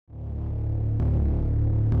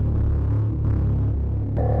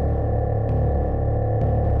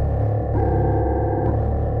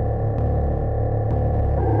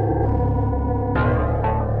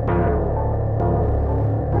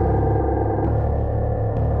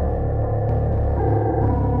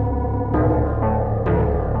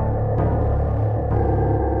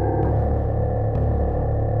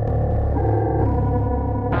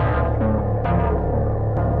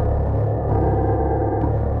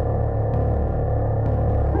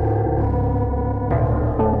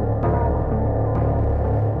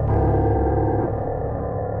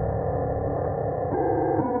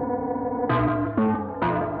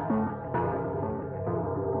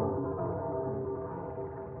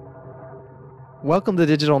Welcome to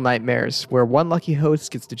Digital Nightmares, where one lucky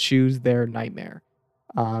host gets to choose their nightmare.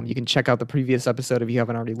 You can check out the previous episode if you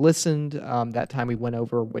haven't already listened. That time we went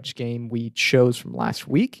over which game we chose from last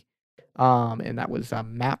week, and that was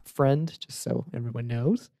Map Friend, just so everyone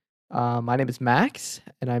knows. My name is Max,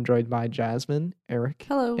 and I'm joined by Jasmine, Eric,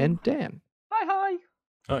 Hello. and Dan.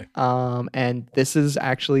 Hi. And this is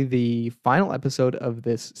actually the final episode of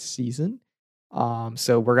this season.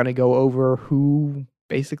 So we're going to go over who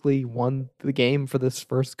basically won the game for this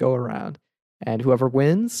first go around. And whoever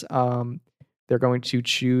wins, they're going to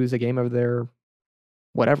choose a game of their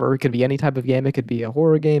whatever. It could be any type of game. It could be a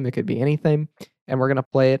horror game. It could be anything. And we're going to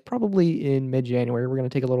play it probably in mid-January. We're going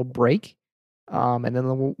to take a little break. And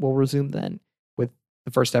then we'll resume then with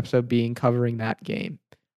the first episode being covering that game.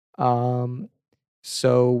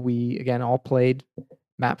 So we, again, all played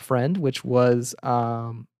Map Friend, which was...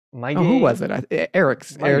 My game. who was it?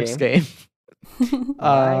 Eric's game.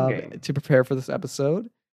 My game. To prepare for this episode.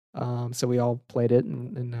 So we all played it,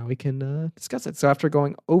 and now we can discuss it. So after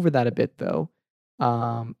going over that a bit, though,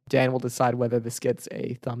 Dan will decide whether this gets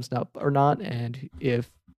a thumbs up or not, and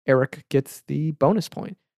if Eric gets the bonus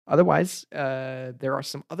point. Otherwise, there are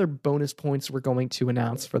some other bonus points we're going to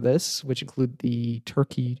announce for this, which include the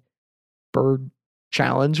turkey bird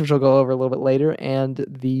challenge, which we'll go over a little bit later, and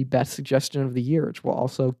the best suggestion of the year, which will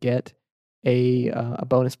also get a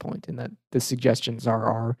bonus point. And that the suggestions are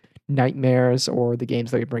our nightmares or the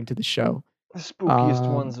games that we bring to the show. The spookiest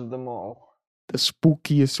ones of them all. The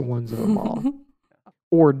spookiest ones of them all.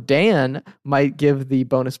 Or Dan might give the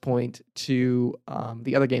bonus point to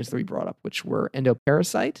the other games that we brought up, which were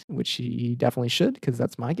Endoparasite, which he definitely should, because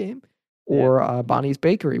that's my game. Or Bonnie's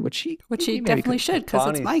Bakery, which he definitely should,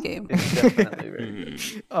 because it's my game. It's definitely very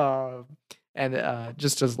good. And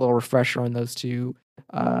just as a little refresher on those two,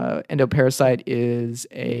 Endoparasite is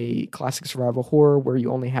a classic survival horror where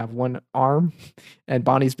you only have one arm, and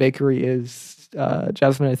Bonnie's Bakery is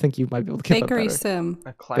Jasmine. I think you might be able to get Bakery that sim.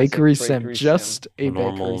 A classic Bakery sim, just a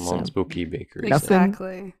normal, bakery sim. non-spooky bakery. Nothing-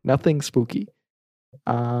 Exactly. Nothing spooky.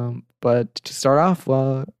 But to start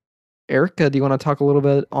off, Erica, do you want to talk a little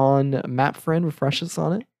bit on Map Friend? Refresh us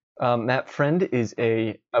on it. Map Friend is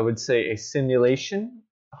I would say, a simulation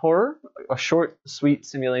horror, a short, sweet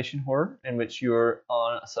simulation horror in which you're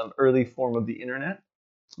on some early form of the internet,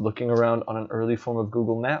 looking around on an early form of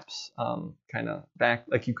Google Maps, kind of back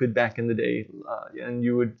like you could back in the day, and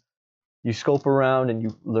you scope around and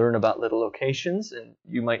you learn about little locations, and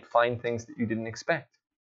you might find things that you didn't expect.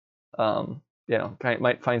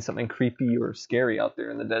 Might find something creepy or scary out there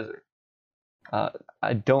in the desert.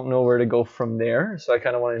 I don't know where to go from there, so I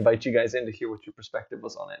kind of want to invite you guys in to hear what your perspective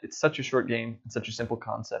was on it. It's such a short game, it's such a simple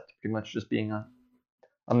concept, pretty much just being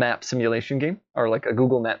a map simulation game, or like a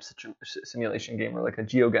Google Maps simulation game, or like a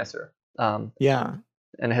GeoGuessr. Yeah.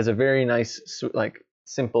 And it has a very nice,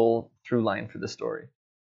 simple through line for the story.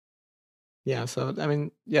 Yeah, so, I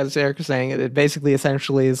mean, as Eric was saying, it basically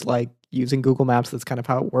essentially is like using Google Maps. That's kind of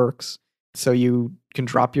how it works. So you can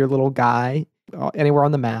drop your little guy anywhere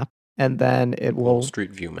on the map, and then it will...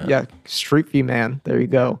 Street View Man. Yeah, Street View Man. There you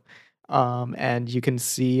go. And you can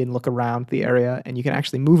see and look around the area, and you can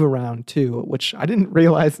actually move around too, which I didn't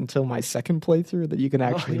realize until my second playthrough that you can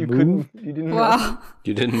actually move. You didn't Wow.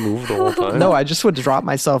 You didn't move the whole time? No, I just would drop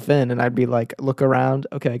myself in, and I'd be like, look around.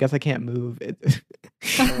 Okay, I guess I can't move.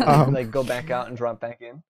 go back out and drop back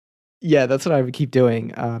in. Yeah, that's what I would keep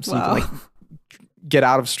doing. So Wow. you can get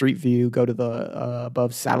out of Street View, go to the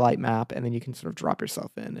above satellite map, and then you can sort of drop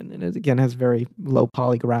yourself in. And it again has very low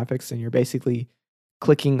poly graphics, and you're basically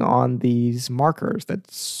clicking on these markers that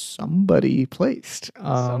somebody placed.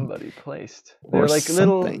 They're like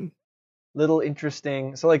something. little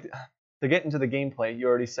interesting. So to get into the gameplay, you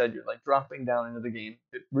already said you're like dropping down into the game.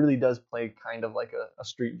 It really does play kind of like a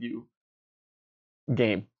Street View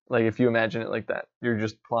game. Like if you imagine it like that, you're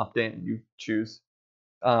just plopped in, you choose.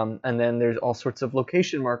 And then there's all sorts of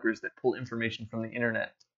location markers that pull information from the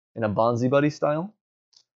internet in a Bonzi Buddy style,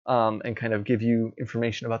 and kind of give you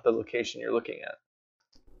information about the location you're looking at.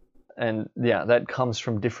 And yeah, that comes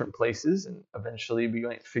from different places, and eventually we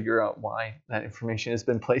might figure out why that information has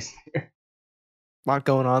been placed there. A lot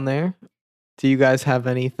going on there. Do you guys have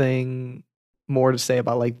anything more to say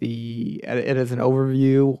about like it as an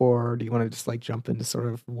overview, or do you want to just like jump into sort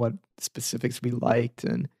of what specifics we liked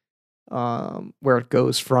and where it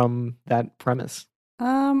goes from that premise?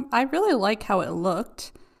 I really like how it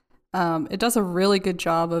looked. It does a really good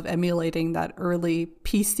job of emulating that early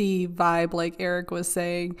PC vibe, like Eric was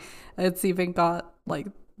saying. It's even got like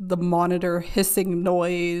the monitor hissing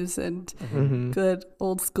noise and good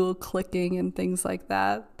old school clicking and things like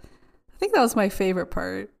that. I think that was my favorite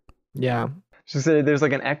part. Yeah. Just say there's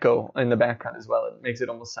like an echo in the background as well. It makes it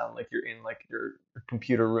almost sound like you're in like your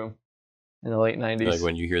computer room in the late 90s. Like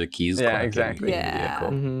when you hear the keys Yeah, clacking, exactly. you hear the Yeah.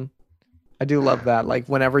 echo. Mm-hmm. I do love that. Like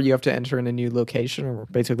whenever you have to enter in a new location, or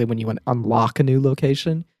basically when you unlock a new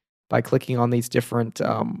location by clicking on these different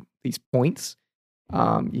these points,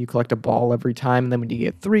 you collect a ball every time, and then when you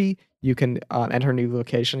get 3, you can enter a new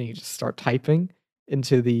location. And you just start typing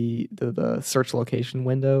into the search location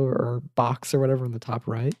window or box or whatever in the top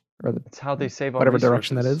right, or It's how they save on whatever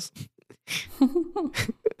direction that resources. is.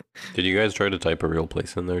 Did you guys try to type a real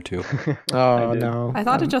place in there too? Oh I did. no! I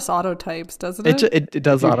thought it just auto types, doesn't it it? it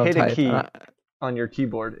does If you auto hit a type. key, on your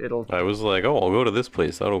keyboard, it'll. I was like, oh, I'll go to this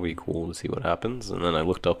place. That'll be cool to see what happens. And then I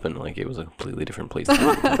looked up and like it was a completely different place. I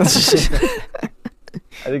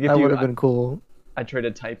think if That you, would have been cool. I tried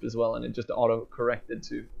to type as well, and it just auto corrected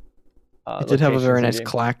to. It did have a very locations in nice game.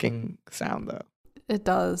 clacking sound though. It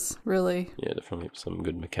does, really. Yeah, definitely some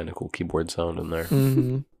good mechanical keyboard sound in there.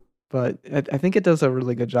 Hmm. But I think it does a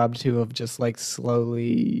really good job too of just like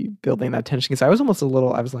slowly building that tension. Because I was almost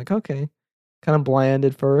I was like, okay, kind of bland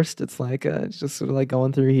at first. It's like it's just sort of like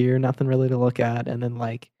going through here, nothing really to look at, and then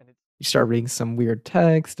like you start reading some weird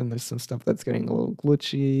text, and there's some stuff that's getting a little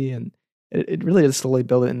glitchy, and it really does slowly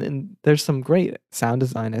build it. And there's some great sound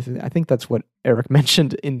design. I think that's what Eric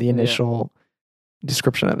mentioned in the initial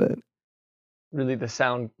description of it. Really, the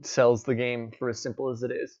sound sells the game for as simple as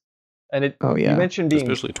it is, and it. Oh yeah. You mentioned being.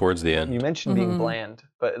 Especially towards the end. You mentioned being Mhm. bland,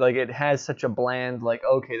 but like it has such a bland, like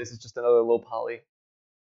okay, this is just another low poly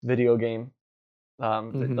video game. That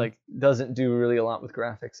Mhm. like doesn't do really a lot with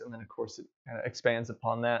graphics, and then of course it kind of expands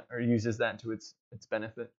upon that or uses that to its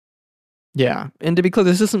benefit. Yeah, and to be clear,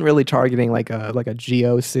 this isn't really targeting like a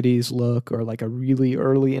GeoCities look or like a really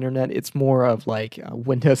early internet. It's more of like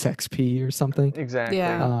Windows XP or something. Exactly.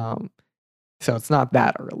 Yeah. So it's not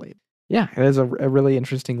that early. Yeah, it is a really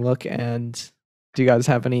interesting look. And do you guys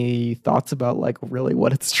have any thoughts about like really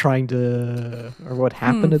what it's trying to or what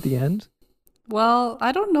happened at the end? Well,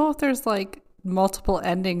 I don't know if there's like multiple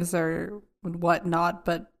endings or whatnot,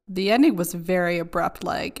 but the ending was very abrupt.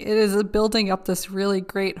 Like it is building up this really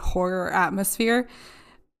great horror atmosphere,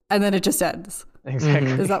 and then it just ends.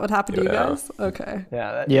 Exactly. Is that what happened to you Yeah. guys? Okay.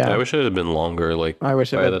 Yeah. That, Yeah, I wish it had been longer. Like I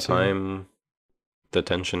wish it by would the too. time the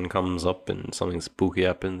tension comes up and something spooky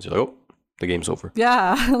happens, you're like, oh, the game's over.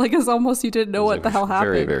 Yeah, like it's almost you didn't know It was, what like, the hell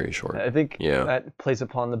happened. Very, very short. I think Yeah. that plays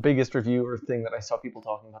upon the biggest review or thing that I saw people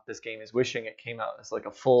talking about this game is wishing it came out as like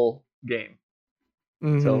a full game. So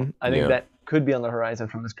Mhm. I think Yeah. that could be on the horizon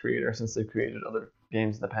from this creator since they've created other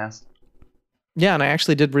games in the past. Yeah, and I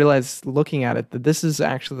actually did realize looking at it that this is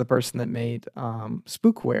actually the person that made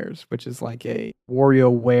Spookwares, which is like a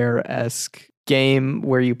WarioWare-esque game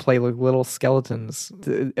where you play like little skeletons,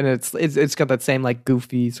 and it's got that same like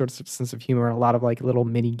goofy sort of sense of humor, a lot of like little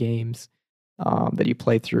mini games that you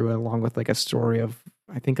play through, along with like a story of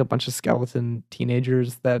I think a bunch of skeleton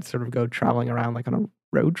teenagers that sort of go traveling around like on a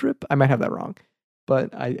road trip. I might have that wrong,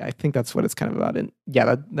 but I think that's what it's kind of about. And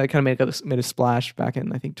yeah, that kind of made a splash back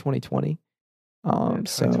in I think 2020.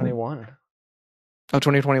 So 2021.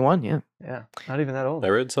 2021, yeah. Yeah, not even that old. I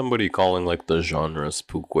read somebody calling like the genre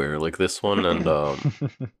spookware, like this one, and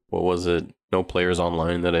what was it? No Players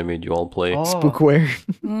Online that I made you all play, Oh, Spookware.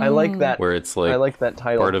 I like Mm. that. where it's I like like that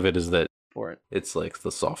title part of it is that for it. it's like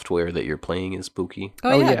the software that you're playing is spooky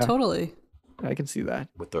Oh, Oh, yeah, yeah. totally. I can see that.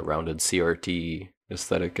 with the rounded CRT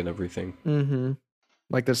aesthetic and everything. Mm-hmm.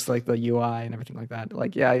 Like this, like the UI and everything like that.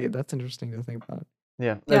 Like, yeah, that's interesting to think about.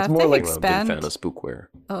 Yeah, Yeah, it's if more they like I'm a big Expand. fan of spookware.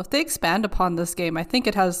 Oh, if they expand upon this game, I think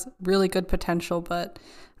it has really good potential, but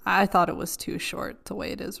I thought it was too short the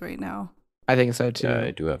way it is right now. I think so too. Yeah,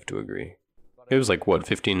 I do have to agree. It was like what,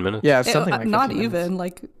 15 minutes? Yeah, something like not 15 even minutes.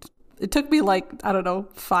 like it took me like I don't know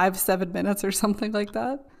 5-7 minutes or something like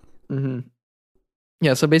that. Mm-hmm.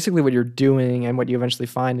 Yeah, so basically, what you're doing and what you eventually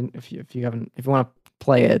find, and if you want to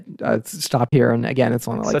play it, stop here. And again, it's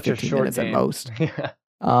only like such a 15 short minutes game. at most. Yeah.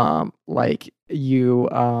 Like you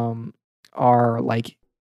are like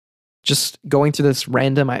just going through this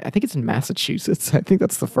random. I think it's in Massachusetts. I think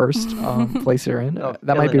that's the first place you're in. No,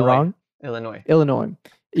 That might be Illinois. wrong. Illinois. Illinois.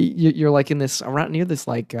 You're like in this around near this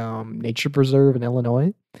like nature preserve in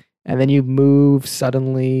Illinois, and then you move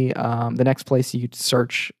suddenly. The next place you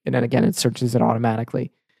search, and then again it searches it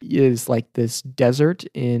automatically, is like this desert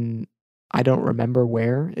in I don't remember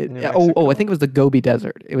where. New I Mexico? think it was the Gobi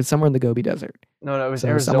Desert. It was somewhere in the Gobi Desert. No, it was So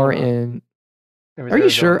Arizona. somewhere in. It was Are you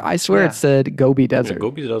sure? Arizona. I swear Yeah. it said Gobi Yeah, Desert.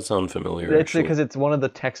 Gobi does sound familiar. It's actually. because it's one of the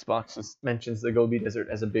text boxes mentions the Gobi Desert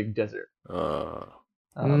as a big desert, which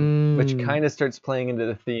Mm. kind of starts playing into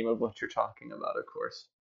the theme of what you're talking about. Of course,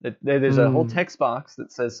 there's a whole Mm. text box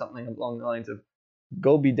that says something along the lines of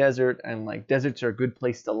Gobi Desert, and like deserts are a good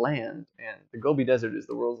place to land, and the Gobi Desert is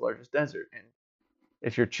the world's largest desert. And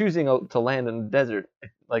if you're choosing to land in the desert,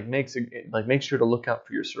 make sure to look out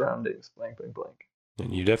for your surroundings. Blank, blank, blank.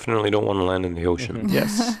 And you definitely don't want to land in the ocean.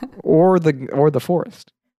 Yes, or the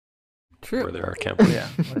forest. True. Where there are campers. Yeah,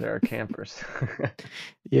 where there are campers.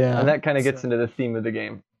 Yeah, And that kind of gets into the theme of the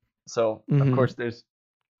game. So of Mhm. course there's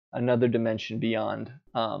another dimension beyond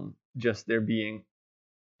just there being,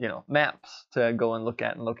 maps to go and look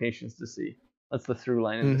at and locations to see. That's the through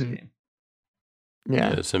line in this Mhm. game. yeah.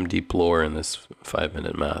 There's some deep lore in this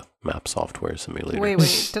 5-minute map software simulator.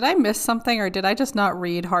 Wait. Did I miss something, or did I just not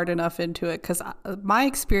read hard enough into it? Because my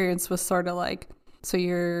experience was sort of like, so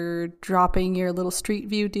you're dropping your little Street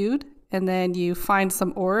View dude, and then you find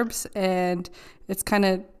some orbs, and it's kind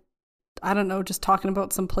of, I don't know, just talking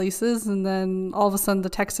about some places, and then all of a sudden the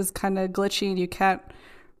text is kind of glitchy and you can't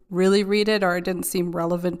really read it, or it didn't seem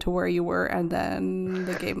relevant to where you were, and then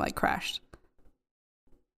the game like crashed.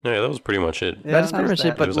 Yeah, that was pretty much it. Yeah, That's pretty there's much it.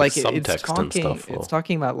 that. But There's, like, like, it's subtext and talking. stuff, It's though.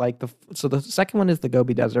 talking about like so the second one is the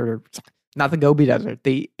Gobi Desert, or not the Gobi Desert,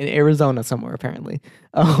 in Arizona somewhere apparently.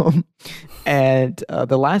 And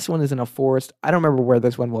the last one is in a forest. I don't remember where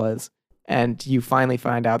this one was. And you finally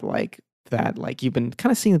find out that you've been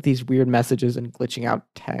kind of seeing these weird messages and glitching out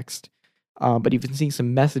text. But you've been seeing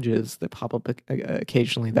some messages that pop up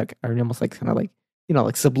occasionally that are almost like kind of like,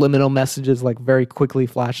 like subliminal messages, like very quickly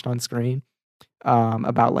flashed on screen.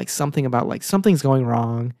 About something's going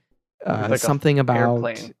wrong. Like Something about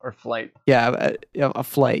airplane or flight. a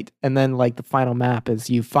flight, and then like the final map is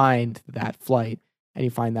you find that flight, and you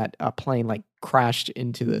find that a plane like crashed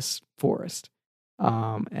into this forest,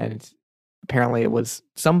 and apparently it was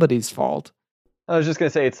somebody's fault. I was just gonna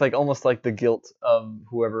say it's like almost like the guilt of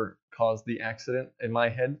whoever caused the accident in my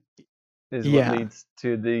head is Yeah. what leads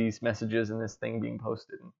to these messages and this thing being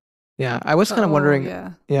posted. Yeah, I was kind of wondering.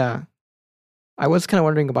 Yeah. Yeah, I was kind of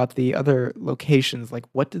wondering about the other locations. Like,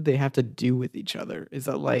 what did they have to do with each other? Is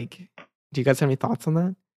that like, do you guys have any thoughts on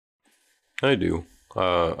that? I do.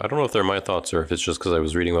 I don't know if they're my thoughts or if it's just because I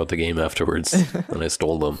was reading about the game afterwards and I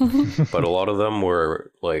stole them. But a lot of them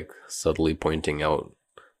were like subtly pointing out,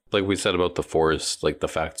 like we said about the forest, like the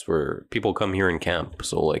facts were people come here and camp.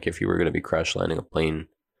 So like if you were going to be crash landing a plane,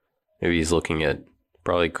 maybe he's looking at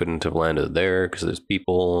probably couldn't have landed there because there's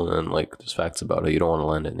people, and like there's facts about it. You don't want to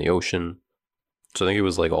land it in the ocean. So I think it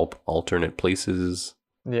was like all alternate places.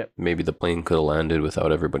 Yeah, Maybe the plane could have landed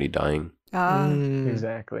without everybody dying. Mm.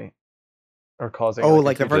 exactly. Or causing. Oh, a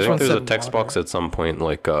like the I first huge- one think there's a said text water. box at some point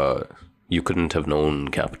like you couldn't have known,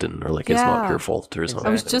 Captain, or like it's not Yeah. your fault or something. I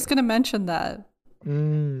was Exactly. just going to mention that.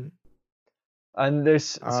 Mm. And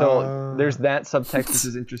there's that subtext, which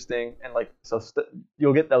is interesting, and like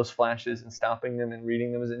you'll get those flashes, and stopping them and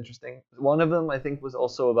reading them is interesting. One of them I think was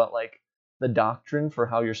also about like the doctrine for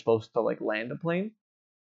how you're supposed to like land a plane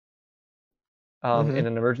Mhm. in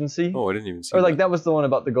an emergency. Oh, I didn't even see Or like that was the one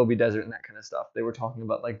about the Gobi Desert and that kind of stuff. They were talking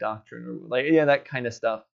about like doctrine or like that kind of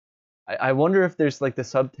stuff. I wonder if there's like the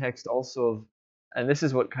subtext also of, and this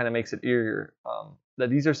is what kind of makes it eerier, that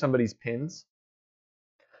these are somebody's pins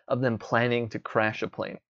of them planning to crash a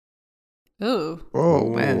plane. Ooh. Oh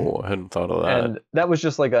man. Oh, I hadn't thought of that. And that was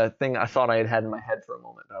just like a thing I thought I had in my head for a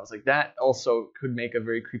moment. I was like, that also could make a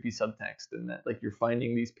very creepy subtext in that like you're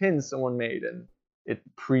finding these pins someone made and it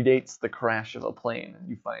predates the crash of a plane, and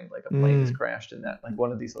you find like a plane has crashed in that like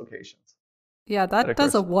one of these locations. Yeah, But that of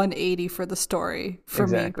does a course- 180 for the story for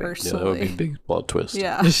Exactly. me Yeah, Yeah, that would personally. be a big plot twist.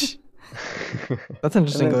 Yeah. That's an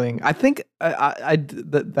interesting And then- thing. I think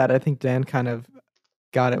that I think Dan kind of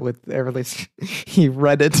got it with, or at least he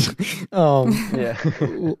read it. Yeah.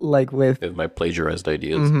 Like with With my plagiarized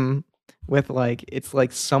ideas. mhm, with like it's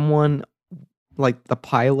like someone like the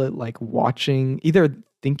pilot like watching, either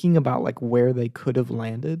thinking about like where they could have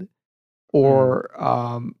landed, or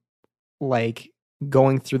like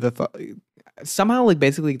going through the somehow like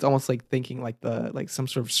basically it's almost like thinking like the like some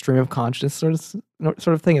sort of stream of consciousness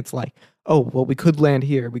sort of thing. It's like, oh well, we could land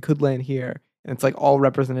here, and it's like all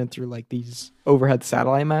represented through like these overhead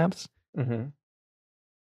satellite maps. Mm-hmm.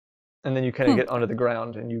 And then you kind of get onto the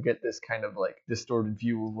ground and you get this kind of like distorted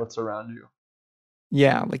view of what's around you.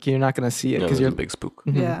 Yeah, like you're not gonna see it Yeah, because there's you're a big spook.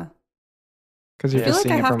 mhm, Yeah. because I you're feel just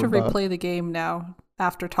like I seeing it have from to above. replay the game now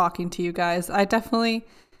after talking to you guys. I definitely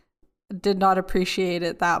did not appreciate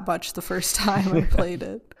it that much the first time I played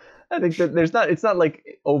it. I think that it's not like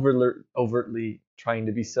overtly trying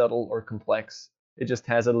to be subtle or complex. It just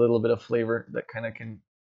has a little bit of flavor that kind of can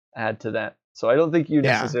add to that. So I don't think you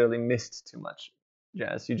Yeah. necessarily missed too much,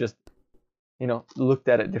 Jazz. You just, looked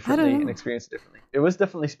at it differently know. and experienced it differently. It was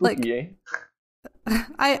definitely spooky, eh?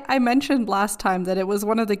 I mentioned last time that it was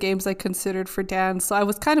one of the games I considered for Dan, so I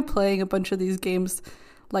was kind of playing a bunch of these games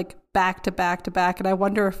like back to back to back, and I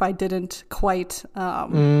wonder if I didn't quite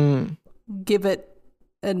give it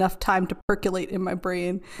enough time to percolate in my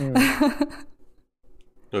brain.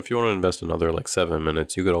 If you want to invest another like 7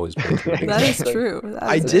 minutes, you could always play through it. That is true.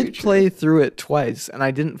 I did play through it twice, and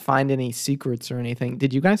I didn't find any secrets or anything.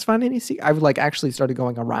 Did you guys find any secrets? I would like actually started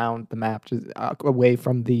going around the map, just away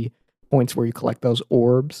from the points where you collect those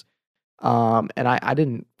orbs. And I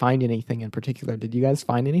didn't find anything in particular. Did you guys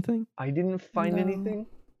find anything? I didn't find No. anything,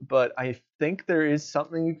 but I think there is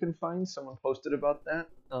something you can find. Someone posted about that.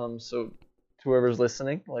 So to whoever's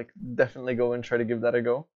listening, like definitely go and try to give that a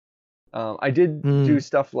go. I did do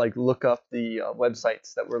stuff like look up the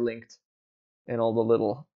websites that were linked and all the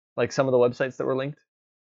little, like some of the websites that were linked.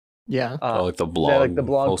 Yeah. Like the blog, Yeah, like the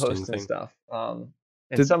blog posting posts thing. and stuff. And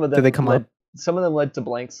Did- some of them did they come led, up? Some of them led to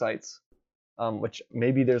blank sites, which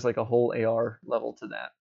maybe there's like a whole AR level to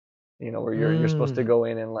that. You know, where you're supposed to go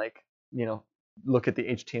in and like, you know, look at the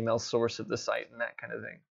HTML source of the site and that kind of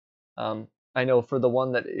thing. I know for the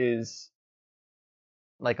one that is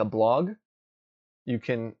like a blog, you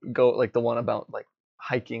can go like the one about like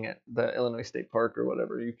hiking at the Illinois State Park or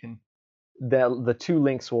whatever. You can the two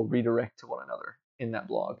links will redirect to one another in that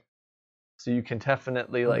blog, so you can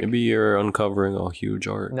definitely like. Maybe you're uncovering a huge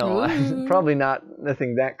art. No, Ooh. probably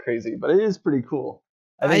nothing that crazy, but it is pretty cool.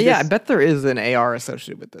 I I bet there is an AR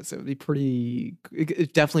associated with this. It would be pretty.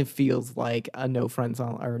 It definitely feels like a no friends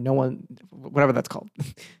on or no one, whatever that's called.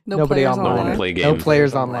 No Nobody players online. No one play No games.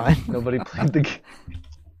 players online. Nobody played the game.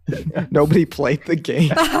 Nobody played the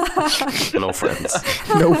game. No friends.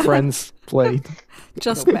 No friends played.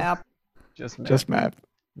 Just map. Just map.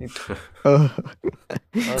 Okay. Uh, I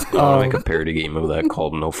want to make Um, a parody game of that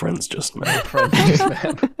called No Friends Just Map.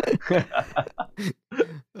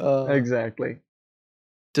 Exactly.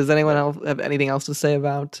 Does anyone else have anything else to say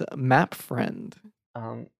about Map Friend?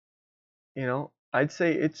 You know, I'd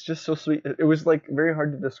say it's just so sweet. It was like very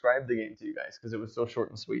hard to describe the game to you guys because it was so short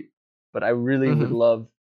and sweet. But I really would Mhm. love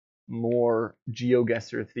more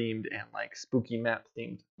GeoGuessr themed and like spooky map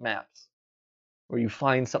themed maps, where you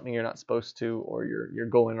find something you're not supposed to, or you're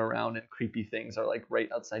going around and creepy things are like right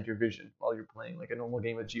outside your vision while you're playing like a normal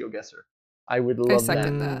game of GeoGuessr. I would I love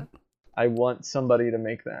second that. that. I want somebody to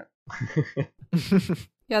make that.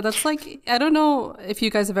 Yeah, that's like, I don't know if you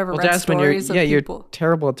guys have ever Well, read Jasmine, stories of you're people.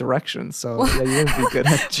 terrible at directions, so yeah, you wouldn't be good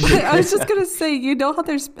at I was just GeoGuessr. gonna say, you know how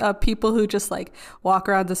there's people who just like walk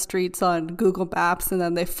around the streets on Google Maps and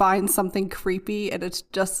then they find something creepy and it's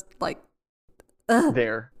just like, ugh,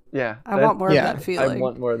 There. Yeah. I want more yeah, of that feeling. I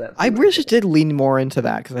want more of that. I feeling. wish it did lean more into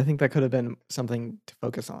that because I think that could have been something to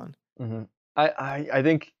focus on. Mhm. I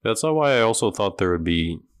think That's not why I also thought there would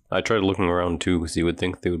be. I tried looking around too because you would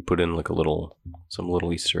think they would put in like some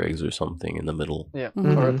little Easter eggs or something in the middle. yeah.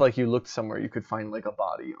 Mhm. Or if like you looked somewhere, you could find like a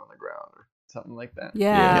body on the ground or something like that.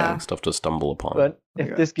 Yeah. Stuff to stumble upon. But Like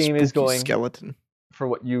if a this game is spooky going skeleton. for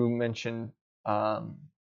what you mentioned,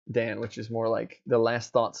 Dan, which is more like the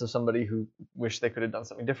last thoughts of somebody who wished they could have done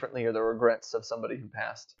something differently, or the regrets of somebody who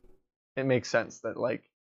passed, it makes sense that like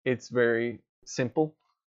it's very simple.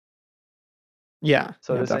 Yeah,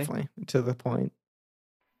 So yeah, to say? definitely to the point.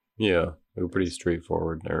 Yeah, a pretty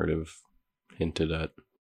straightforward narrative hinted at.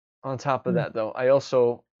 On top of Hmm. that, though, I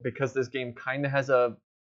also, because this game kind of has a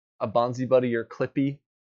Bonzi buddy or Clippy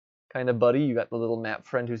kind of buddy, you got the little map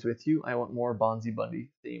friend who's with you. I want more Bonzi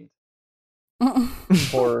buddy themed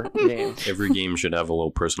horror games. Every game should have a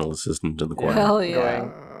little personal assistant in the corner. Hell yeah.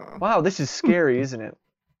 Going, wow, this is scary, isn't it?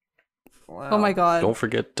 Wow. Oh my god. Don't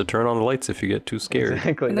forget to turn on the lights if you get too scared.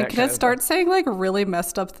 Exactly. And then that can kind it of start saying like really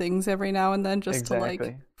messed up things every now and then just to like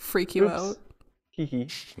Exactly. freak you Oops. out? Hee hee.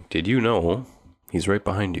 Did you know he's right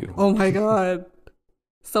behind you? Oh my god.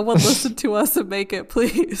 Someone listen to us and make it,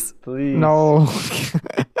 please. Please. No.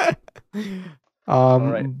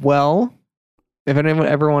 right. Well, if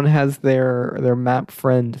everyone has their map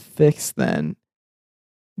friend fixed, then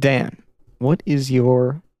Dan, what is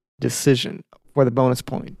your decision for the bonus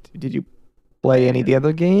point? Did you play any of the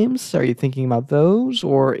other games? Are you thinking about those,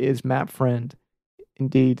 or is map friend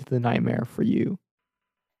indeed the nightmare for you?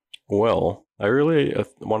 Well, I really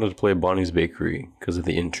wanted to play Bonnie's Bakery because of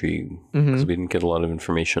the intrigue. Because we didn't get a lot of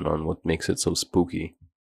information on what makes it so spooky.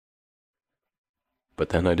 But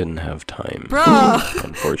then I didn't have time, Bruh.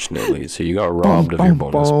 unfortunately. So you got robbed of your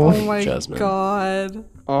bonus boom. point, Oh my Jasmine. god.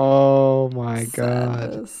 Oh my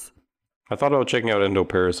god. Sadness. I thought about checking out Endo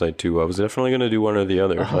Parasite too. I was definitely going to do one or the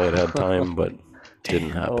other if I had had time, but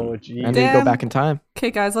Didn't happen. Oh, geez. I need to go Dan. back in time.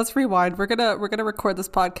 Okay, guys, let's rewind. We're gonna record this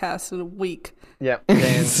podcast in a week. Yeah.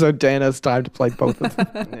 Dan. So Dan has time to play both of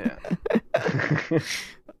them. Yeah.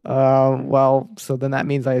 Well, so then that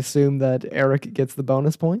means I assume that Eric gets the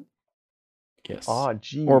bonus point. Yes. Oh,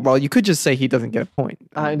 geez. Or, well, you could just say he doesn't get a point.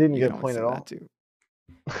 I didn't You get can a point always at say all. that too.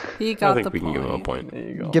 He I got think the we can give him a point. point. There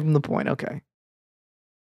you go. Give him the point, okay.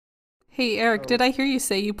 Hey, Eric, did I hear you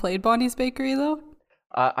say you played Bonnie's Bakery though?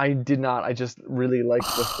 I did not. I just really liked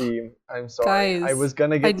the theme. I'm sorry. Guys, I was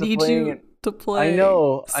gonna get I to need playing you it. to play. I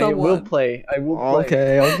know. I will someone. play. I will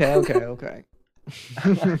play. Okay.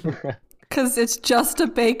 Because it's just a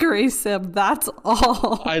bakery sim. That's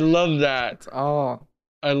all. I love that. Oh,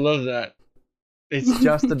 I love that. It's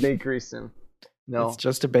just a bakery sim. No, it's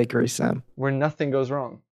just a bakery sim. where nothing goes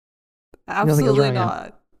wrong. Absolutely wrong, yeah.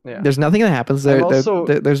 not. Yeah. There's nothing that happens. I'm There, also-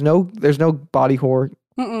 there's no body horror.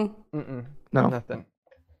 Mm-mm. Mm-mm. No. Nothing.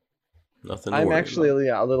 Nothing. To I'm worry actually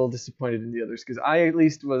about. a little disappointed in the others because I at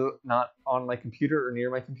least was not on my computer or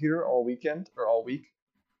near my computer all weekend or all week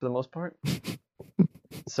for the most part.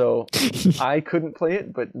 So I couldn't play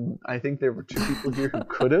it, but I think there were 2 people here who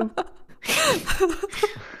could have.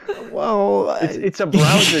 Well, It's a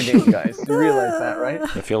browser game, guys. You realize that, right?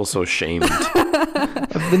 I feel so shamed.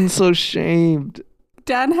 I've been so shamed.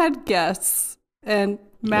 Dan had guests, and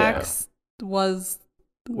Max was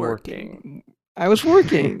working. I was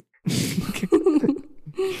working.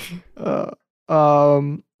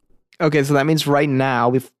 Okay, so that means right now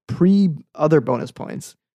with other bonus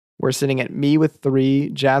points, we're sitting at me with 3,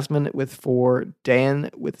 Jasmine with 4, Dan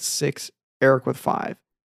with 6, Eric with 5.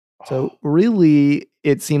 So really,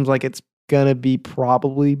 it seems like it's gonna be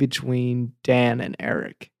probably between Dan and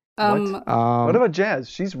Eric. What about Jazz?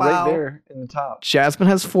 She's right Wow. there in the top. Jasmine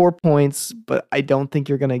has 4 points, but I don't think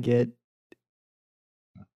you're gonna get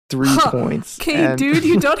 3 points. Okay, And- dude,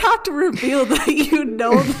 you don't have to reveal that you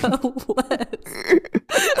know the list.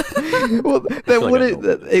 Well, that feel like I wouldn't,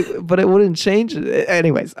 know. but it wouldn't change it.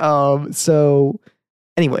 Anyways,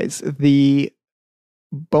 the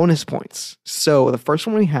bonus points. So the first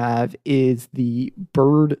one we have is the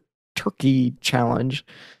bird turkey challenge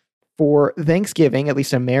for Thanksgiving, at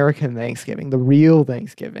least American Thanksgiving, the real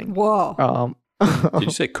Thanksgiving. Whoa. Did you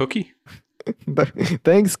say cookie?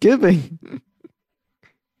 Thanksgiving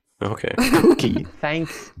Okay. cookie,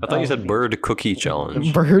 Thanks. I thought you said bird cookie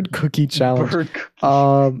challenge. bird cookie challenge. Bird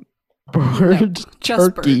cookie. Bird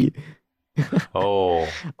just turkey. Oh.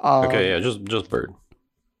 Okay. Yeah. Just bird.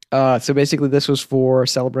 So basically, this was for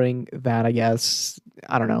celebrating that, I guess.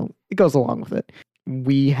 I don't know. It goes along with it.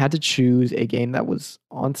 We had to choose a game that was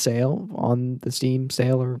on sale, on the Steam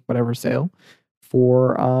sale or whatever sale,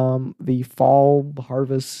 for the fall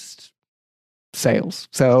harvest sales.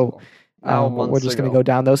 So Now, we're months just going to ago, go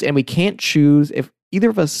down those. And we can't choose, if either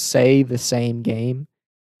of us say the same game,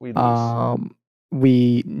 we lose.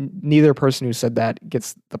 neither person who said that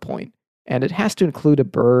gets the point. And it has to include a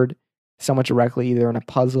bird somewhat directly, either in a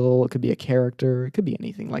puzzle, it could be a character, it could be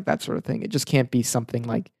anything like that sort of thing. It just can't be something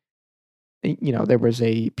like, there was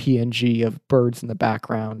a PNG of birds in the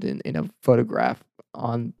background in a photograph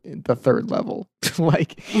on the 3rd level.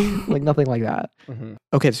 like nothing like that. Mhm.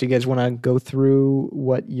 Okay, so you guys want to go through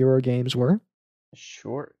what your games were?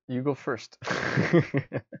 Sure. You go first.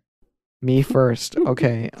 Me first.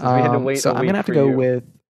 Okay. Since we had to wait so a I'm week gonna have to for go you. with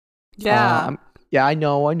Yeah. yeah, I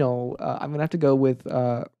know. I'm gonna have to go with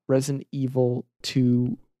Resident Evil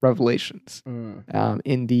 2 Revelations. Mm.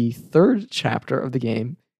 In the 3rd chapter of the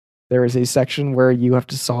game, there is a section where you have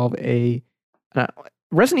to solve a.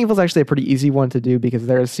 Resident Evil is actually a pretty easy one to do because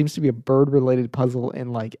there seems to be a bird-related puzzle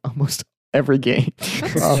in like almost every game.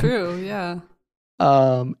 That's true, yeah.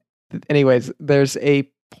 Anyways, there's a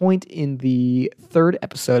point in the 3rd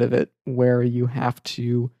episode of it where you have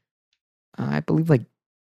to, I believe, like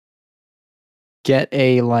get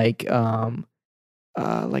a like a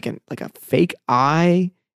fake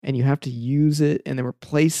eye, and you have to use it and then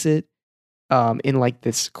replace it in like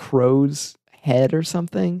this crow's head or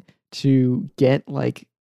something to get like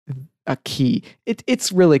a key.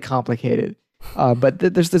 It's really complicated, but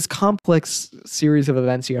there's this complex series of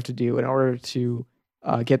events you have to do in order to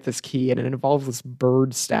get this key, and it involves this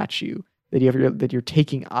bird statue that you're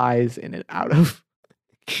taking eyes in and out of.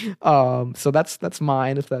 So that's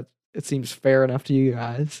mine. If it seems fair enough to you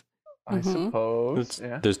guys. I Mhm. suppose.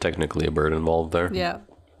 Yeah. There's technically a bird involved there. Yeah.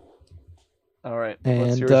 All right. What's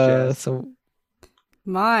And yours, Jazz? so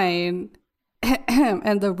Mine,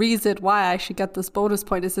 and the reason why I should get this bonus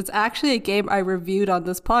point is it's actually a game I reviewed on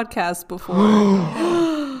this podcast before.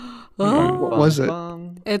 What was it?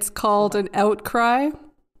 Bum. It's called An Outcry.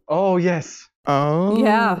 Oh yes. Oh.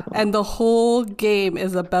 Yeah, and the whole game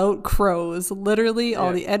is about crows. Literally, all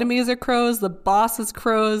Yeah. the enemies are crows, the boss is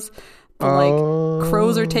crows, the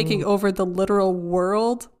crows are taking over the literal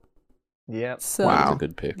world. Yeah. So Wow. That's a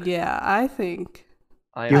good pick. yeah, I think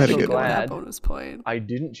I You am had a so good one. that glad bonus point. I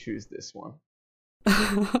didn't choose this one.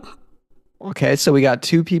 Okay, so we got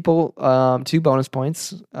 2 people, 2 bonus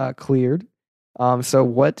points cleared. So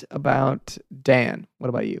what about Dan? What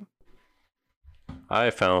about you? I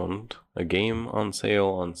found a game on sale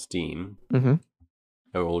on Steam. Mm-hmm.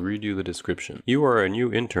 I will read you the description. You are a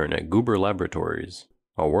new intern at Goober Laboratories,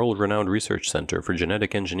 a world-renowned research center for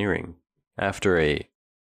genetic engineering. After a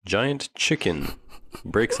giant chicken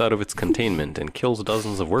breaks out of its containment and kills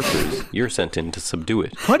dozens of workers, you're sent in to subdue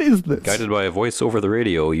it. What is this? Guided by a voice over the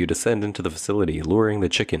radio, you descend into the facility, luring the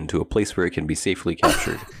chicken to a place where it can be safely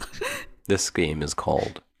captured. This game is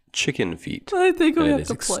called Chicken Feet, I think we and it have is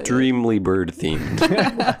to play extremely bird-themed,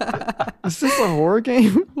 Is this a horror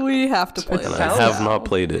game? it. We have to play and it. I have not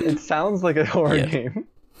played It it. sounds like a horror Yeah. game.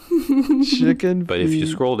 Chicken But if you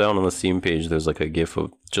feet. scroll down on the Steam page, there's like a gif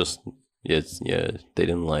of just, they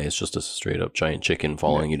didn't lie, it's just a straight-up giant chicken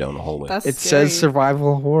following you down the hallway. That's It scary. says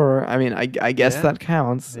survival horror. I mean, I guess Yeah. that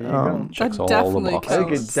counts. There you go. Checks That all the definitely boxes. I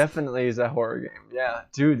think it counts. definitely is a horror game. Yeah,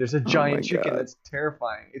 dude, there's a giant my chicken God. that's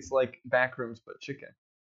terrifying. It's like Backrooms but chicken.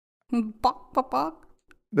 Bok, bok, bok.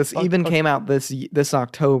 This Fuck, even fuck. came out this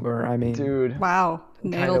October. I mean, Dude, Wow,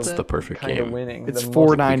 nailed of- it. It's the perfect kind of game. winning. it's the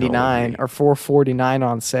most- $4.99 or $4.49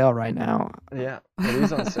 on sale right now. Yeah, it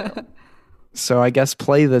is on sale. So I guess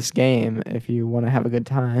play this game if you want to have a good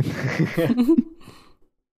time.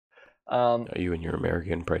 You and your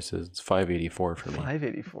American prices, it's $5.84 for me.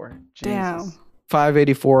 $5.84. Damn. Jesus.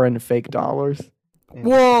 $5.84 in fake dollars. Yeah.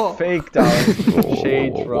 Whoa. Fake dollars. Whoa,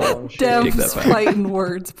 Shades whoa, whoa. wrong. Take Dev's that back. fighting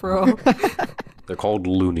words, bro. They're called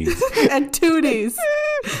loonies. And tooties.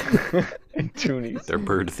 And toonies. They're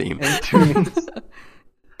bird themed. And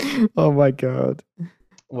toonies. Oh my god.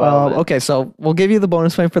 Well, then. Okay, so we'll give you the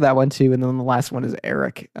bonus point for that one too, and then the last one is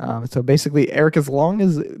Eric. So basically, Eric, as long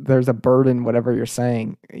as there's a bird in whatever you're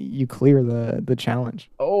saying, you clear the challenge.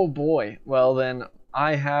 Oh boy. Well then,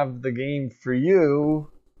 I have the game for you.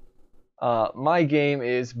 My game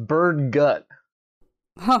is Bird Gut.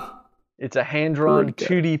 Huh. It's a hand-drawn Bird Gut.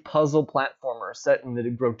 2D puzzle platformer set in the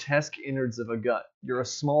grotesque innards of a gut. You're a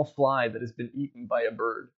small fly that has been eaten by a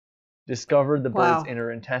bird. Discover the bird's Wow.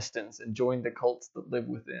 inner intestines and join the cults that live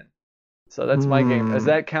within. So that's my game. Does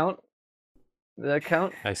that count? Does that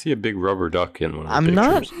count? I see a big rubber duck in one of the I'm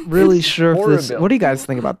pictures. not really It's sure if this. horrible. What do you guys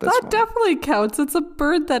think about this That one? definitely counts. It's a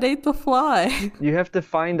bird that ate the fly. You have to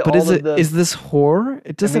find But all is of it the. is this horror? It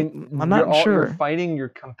I doesn't. mean, I'm not You're sure. fighting your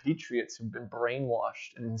compatriots who've been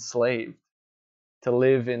brainwashed and enslaved to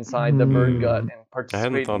live inside the bird gut and I participate.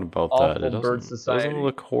 hadn't thought about awful that. It bird doesn't society.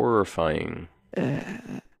 look horrifying.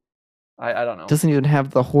 I don't know. Doesn't even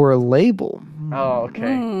have the horror label. Oh, okay. But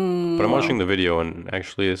I'm Wow. watching the video, and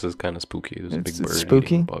actually, this is kind of spooky. There's a It's big bird spooky?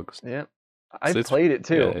 eating bugs. Yeah. I So it's- played it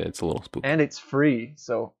too. Yeah, it's a little spooky. And it's free,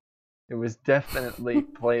 so it was definitely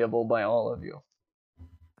playable by all of you.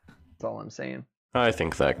 That's all I'm saying. I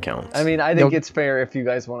think that counts. I mean, I think Nope. it's fair if you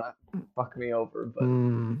guys want to fuck me over, but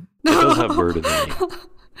Mm. it does have bird in the name.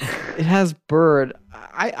 It has bird.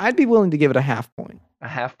 I'd be willing to give it a half point. a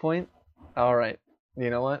half point? All right. You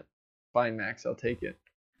know what? Fine, Max. I'll take it.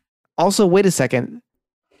 Also, wait a second.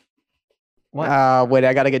 What? Wait,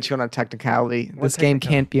 I gotta get you on a technicality. What This game technicality?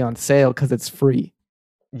 can't be on sale because it's free.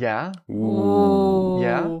 Yeah? Ooh,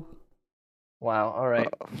 Yeah? Wow. All right.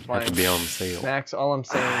 have Fine. to be on sale. Max, all I'm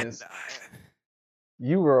saying is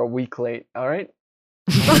you were a week late, all right?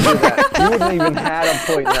 Uh, You wouldn't even had a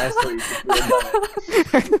point last week if you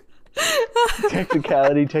had done it.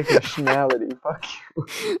 Technicality, technicality. Fuck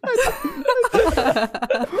you.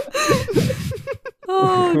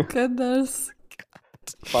 Oh, goodness.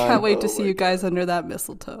 Fine. Can't wait to see you guys under that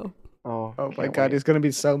mistletoe. Oh, Oh my can't god, wait. he's gonna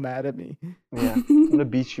be so mad at me. Yeah, I'm gonna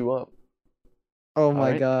beat you up. Oh my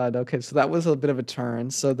Alright. god. Okay, so that was a bit of a turn.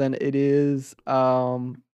 So then it is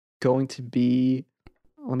going to be.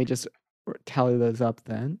 Let me just tally those up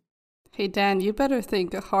then. Hey, Dan, you better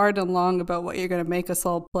think hard and long about what you're going to make us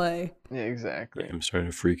all play. Yeah, exactly. I'm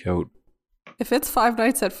starting to freak out. If it's Five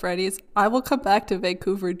Nights at Freddy's, I will come back to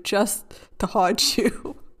Vancouver just to haunt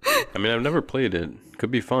you. I mean, I've never played it.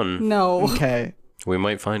 Could be fun. No. Okay. We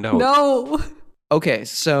might find out. No. Okay,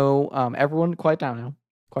 so everyone quiet down now.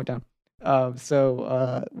 Quiet down.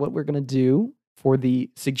 What we're gonna do for the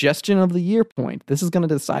suggestion of the year point, this is gonna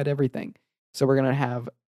decide everything. So we're gonna have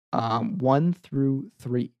 1 through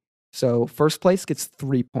 3. So first place gets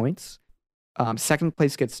 3 points, second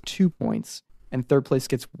place gets 2 points, and third place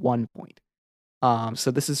gets 1 point.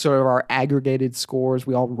 So this is sort of our aggregated scores.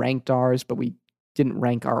 We all ranked ours, but we didn't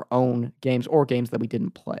rank our own games or games that we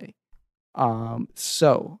didn't play.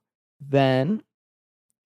 So then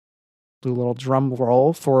do a little drum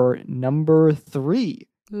roll for number 3.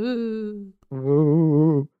 Ooh.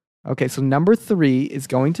 Ooh. Okay, so number 3 is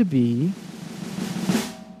going to be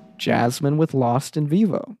Jasmine with Lost in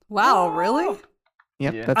Vivo. Wow, really?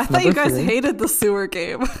 Yep, Yeah. that's I thought you number guys 3. hated the sewer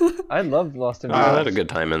game. I loved Lost in I Vivo. had a good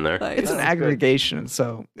time in there. Nice. It's an That's good. aggregation,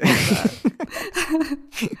 so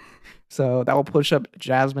so that will push up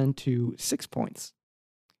Jasmine to 6 points.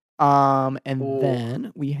 And Cool.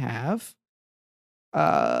 then we have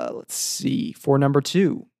let's see, for number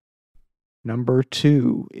 2. Number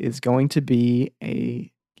 2 is going to be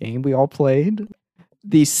a game we all played.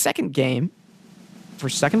 The second game for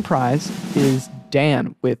second prize is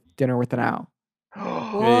Dan with Dinner with an Owl.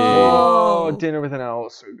 Oh, Dinner with an Owl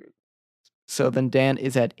was so good. So then Dan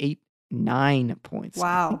is at 9 points. I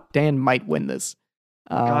Wow. think Dan might win this.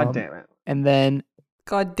 God damn it. And then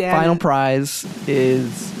God damn final it. prize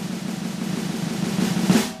is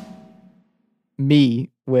me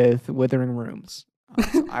with Withering Rooms.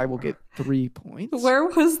 So I will get 3 points. Where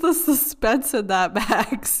was the suspense in that,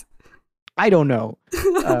 Max? I don't know.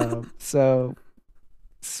 So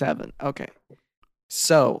 7. Okay.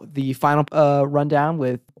 So the final rundown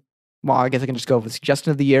with, well, I guess I can just go with suggestion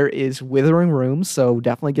of the year is Withering Rooms. So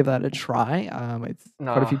definitely give that a try. It's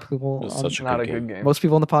quite a few people. It was such a Not good a good game. game. Most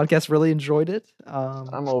people on the podcast really enjoyed it.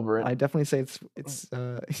 I'm over it. I definitely say it's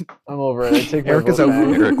I'm over it. I take my Erica's vote back.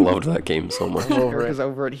 over it. Eric loved that game so much. I'm over Eric is it.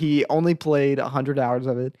 over it. He only played 100 hours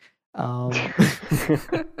of it.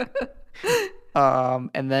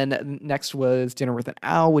 And then next was Dinner with an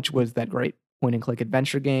Owl, which was that great point and click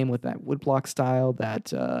adventure game with that woodblock style that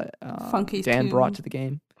Funky Dan brought tune. to the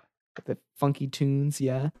game. The funky tunes,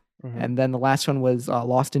 yeah. Mhm. And then the last one was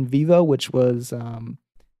Lost in Vivo, which was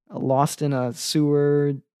lost in a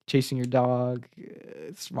sewer, chasing your dog,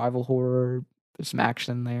 survival horror. There's some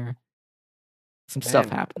action there. Some stuff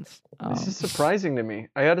Man, happens. This is surprising to me.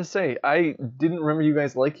 I gotta say, I didn't remember you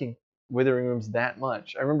guys liking Withering Rooms that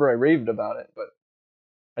much. I remember I raved about it, but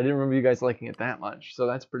I didn't remember you guys liking it that much. So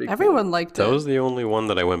that's pretty cool. Everyone liked That it. was the only one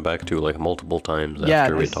that I went back to like multiple times Yeah,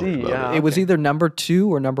 after I we talked see, about yeah. it. It was okay. either number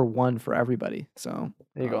 2 or number 1 for everybody. So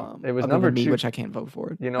There you go. It was other number than me, 2. which I can't vote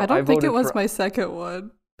for. You know, I don't think it voted was for- my second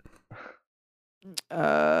one.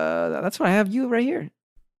 That's what I have you right here.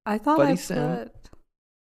 I thought Buddy I Sam. put.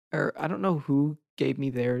 Or I don't know who gave me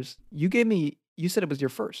theirs. You said it was your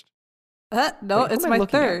first. No, Wait, who it's am I my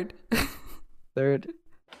looking at? third. Third.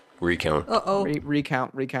 Recount. Uh-oh.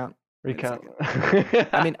 Recount. Wait a Recount. second.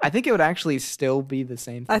 I mean, I think it would actually still be the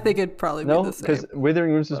same thing. I think it'd probably no, be the same. because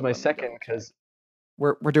Withering Rooms was But my let me second. double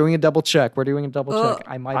check. Because We're doing a double check.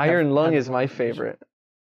 I might have- Iron Lung have is my information. favorite.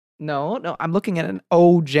 No, I'm looking at an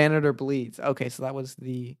Oh Janitor Bleeds. Okay, so that was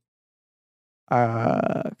the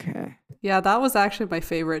okay. Yeah, that was actually my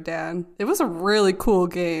favorite, Dan. It was a really cool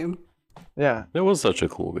game. Yeah, It was such a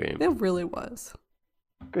cool game. It really was.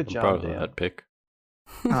 good I'm job, proud of Dan. that pick.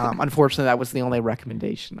 Unfortunately, that was the only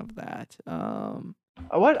recommendation of that.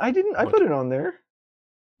 What? I didn't. I What? put it on there.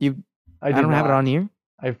 You, I, I did don't have it not. on here.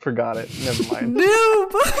 I forgot it. Never mind.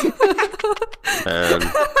 Noob!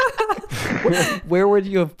 Where would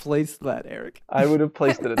you have placed that, Eric? I would have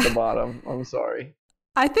placed it at the bottom. I'm sorry.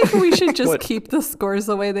 I think we should just What? keep the scores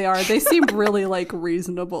the way they are. They seem really like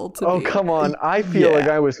reasonable to Oh me. come on! I feel like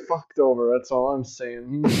Yeah. I was fucked over. That's all I'm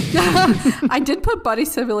saying. I did put Buddy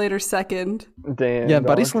Simulator second. Damn. Yeah,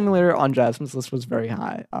 Buddy dog. Simulator on Jasmine's list was very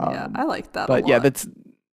high. Yeah, I like that. but a yeah, lot.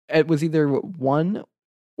 it was either 1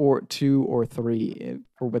 or 2 or 3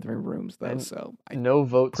 for Withering Rooms though. And So I'm No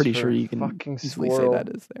votes. pretty for sure you can fucking easily squirrel, say that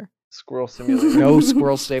is there. Squirrel Simulator. No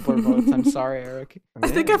Squirrel Stapler votes. I'm sorry, Eric. I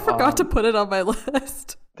think I Man, forgot to put it on my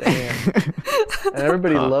list. Damn. And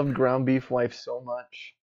everybody Huh. loved Ground Beef Wife so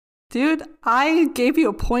much. Dude, I gave you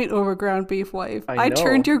a point over ground beef wife. I I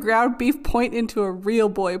turned know. your ground beef point into a real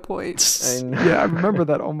boy point. I know. Yeah, I remember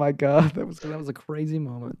that. Oh my god, that was a crazy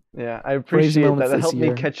moment. Yeah, I Crazy appreciate that. moments That this helped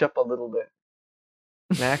year. me catch up a little bit.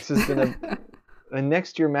 Max is gonna, and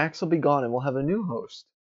next year Max will be gone, and we'll have a new host.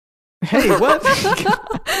 Hey, what?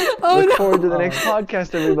 Oh Look no. forward to the next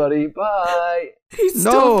podcast, everybody. Bye. He's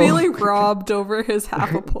No. still feeling robbed over his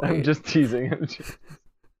half a I'm point. just teasing. I'm just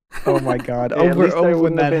Oh my god. Hey, at least I Over when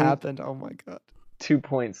wouldn't have that been- happened. Oh my god. 2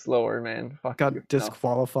 points slower, man. Fuck Got you. No.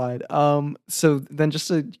 disqualified. So then just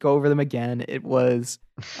to go over them again, it was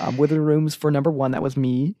Withering Rooms for number 1, that was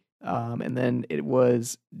me. And then it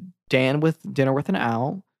was Dan with Dinner with an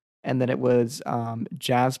Owl, and then it was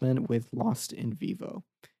Jasmine with Lost in Vivo.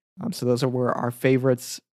 So those were our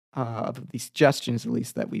favorites of the suggestions, at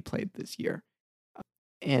least, that we played this year.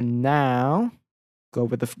 And now, go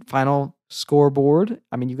with the final scoreboard.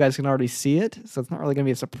 I mean, you guys can already see it, so it's not really going to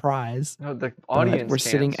be a surprise. No, the but audience. we're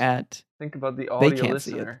sitting can't. at. Think about the They audio can't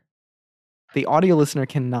see it. listener. The audio listener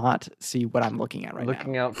cannot see what I'm looking at right now.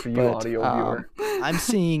 Looking out for you, But, audio viewer. I'm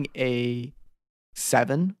seeing a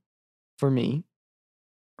 7 for me,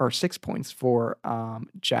 or 6 points for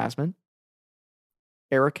Jasmine.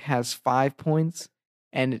 Eric has 5 points,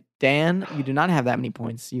 and Dan, you do not have that many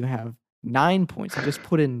points. You have 9 points. You just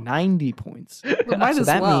put in 90 points. Well, might So as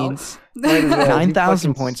that well. means Might as well. He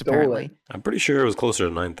 9,000 fucking points stole apparently. it. I'm pretty sure it was closer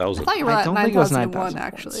to I 9,000. thought you were I at don't think it was 9,001 9,000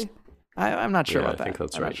 actually. I'm not sure Yeah, I about that. think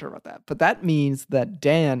that's I'm right. not sure about that. But that means that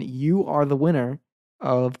Dan, you are the winner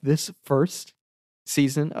of this first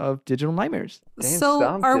season of Digital Nightmares. Dan So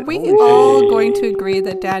stomped are it. we Holy all shit. going to agree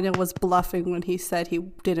that Daniel was bluffing when he said he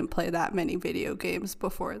didn't play that many video games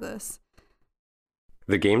before this?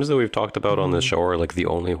 The games that we've talked about on the show are like the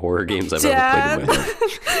only horror games I've ever Dad! played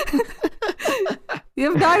in my life.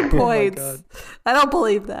 You have 9 my points. God. I don't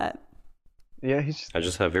believe that. Yeah, he's just I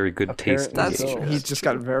just have very good taste. Apparently in That's games. true. He's just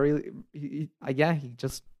got very, he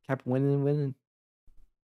just kept winning and winning.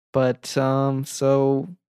 But so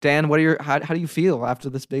Dan, how do you feel after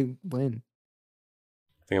this big win?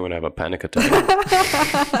 I think I'm gonna have a panic attack.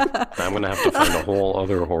 I'm gonna have to find a whole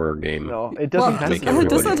other horror game. no. It doesn't Well, have make to. everybody-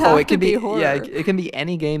 it doesn't Oh, have it to can be be horror. yeah, it can be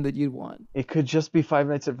any game that you'd want. It could just be Five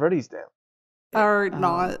Nights at Freddy's, Dan. Or Uh,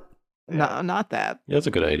 not. No, not that. Yeah, that's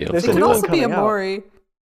a good idea. There's It a could new one also be coming out. Amori.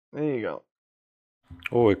 There you go.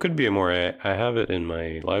 Oh, it could be a more. I have it in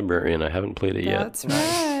my library and I haven't played it yet. That's Nice.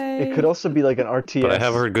 right. It could also be like an RTS. But I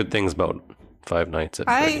have heard good things about Five Nights at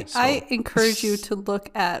I Freddy's. So. encourage you to look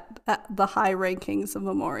at the high rankings of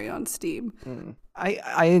Amori on Steam. Mm.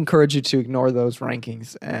 I encourage you to ignore those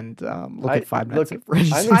rankings and look at Five Nights look, at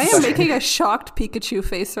Freddy's. I'm I am excited. making a shocked Pikachu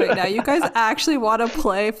face right now. You guys actually want to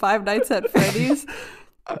play Five Nights at Freddy's?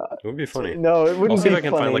 It would be funny. No, it wouldn't I'll see be if I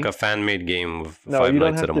can funny. find like a fan-made game of No, Five you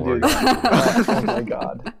don't Nights have at to do Amori. that. Oh my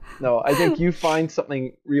god. No, I think you find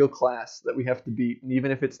something real class that we have to beat, and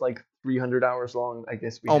even if it's like 300 hours long, I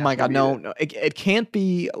guess we. Oh have my to god, beat no, it. no, it can't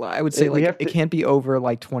be. I would say We like have it to- can't be over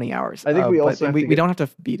like 20 hours. I think we but also have to we get- don't have to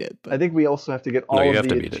beat it. But I think we also have to get No, all you of have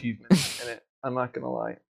to the beat it. achievements in it. I'm not gonna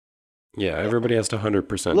lie. Yeah, everybody has to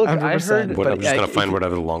 100%. Look, I 100%, heard. What, but I'm just yeah, gonna it find can-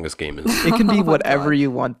 whatever the longest game is. it can be Oh my whatever God.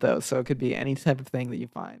 you want though. So it could be any type of thing that you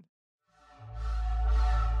find.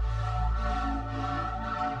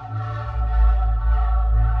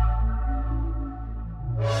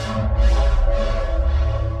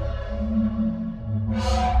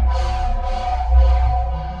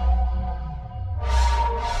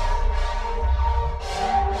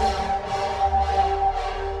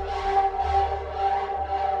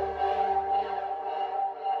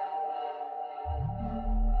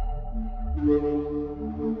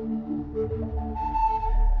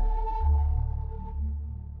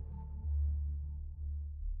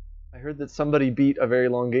 I heard that somebody beat a very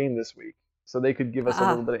long game this week, so they could give us a Ah.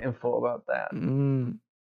 little bit of info about that. Mm.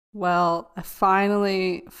 Well, I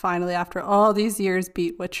finally, after all these years,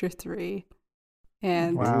 beat Witcher 3.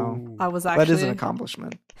 And Wow. I was actually... That is an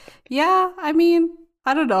accomplishment. Yeah, I mean,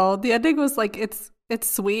 I don't know. The ending was like, it's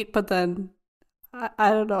sweet, but then,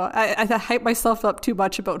 I don't know. I hyped myself up too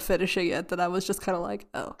much about finishing it that I was just kind of like,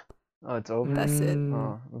 oh, Oh, it's over. that's it. Mm.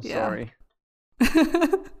 Oh, I'm Yeah. sorry.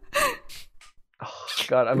 Oh,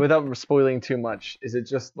 God, without spoiling too much, is it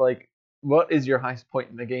just like, what is your highest point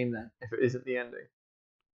in the game then, if it isn't the ending?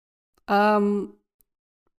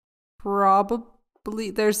 Probably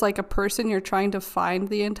there's like a person you're trying to find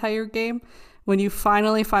the entire game. When you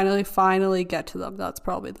finally get to them, that's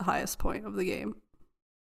probably the highest point of the game.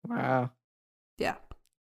 Wow. Yeah.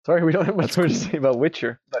 Sorry, we don't have much That's more to cool. say about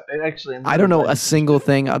Witcher, but it actually, I'm I don't know glad a you single finished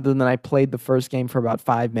it. thing other than I played the first game for about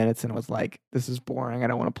 5 minutes and was like, this is boring. I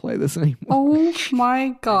don't want to play this anymore. Oh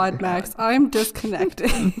my God, Max, I'm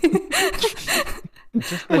disconnecting.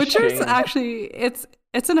 Just the Witcher's change. actually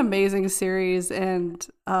it's an amazing series, and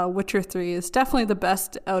Witcher 3 is definitely the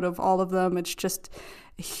best out of all of them. It's just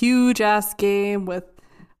a huge ass game with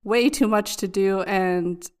way too much to do,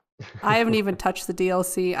 and I haven't even touched the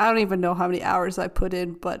DLC. I don't even know how many hours I put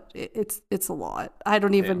in, but it's a lot. I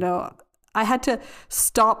don't even know. I had to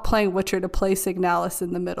stop playing Witcher to play Signalis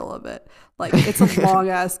in the middle of it. Like, it's a long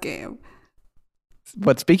ass game.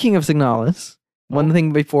 But speaking of Signalis, one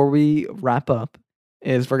thing before we wrap up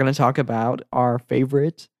is we're going to talk about our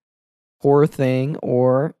favorite horror thing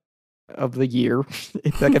or of the year.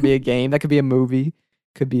 That could be a game, that could be a movie,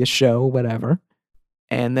 could be a show, whatever.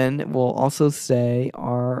 And then we'll also say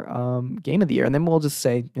our game of the year. And then we'll just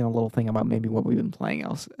say, a little thing about maybe what we've been playing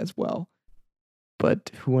else as well. But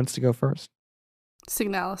who wants to go first?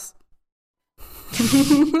 Signalis.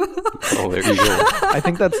 Oh, there you go. I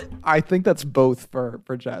think that's both for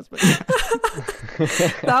Jasmine.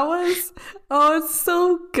 That was, it's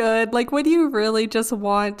so good. Like when you really just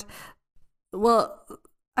want, well,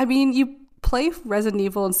 I mean, you play Resident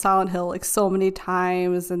Evil and Silent Hill like so many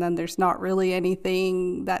times, and then there's not really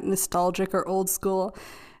anything that nostalgic or old school.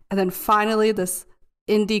 And then finally this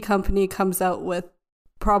indie company comes out with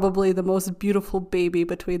probably the most beautiful baby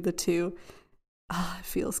between the two. It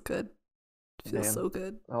feels good. It feels Man. so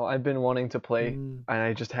good. Oh, I've been wanting to play, and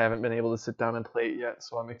I just haven't been able to sit down and play it yet.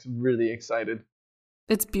 So I'm really excited.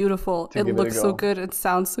 It's beautiful. To It give it a looks so go. good. It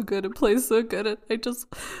sounds so good. It plays so good. I just,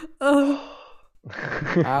 I'll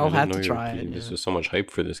I have didn't to know try you, it. There's Yeah. just so much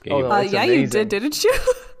hype for this game. Oh, that's yeah, you amazing. did, didn't you?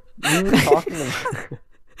 You were talking about.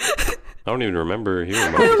 I don't even remember hearing I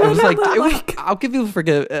about It love was it. like, that, it was, like- I'll give you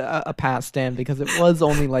a pass, Dan, because it was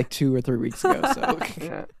only like 2 or 3 weeks ago. So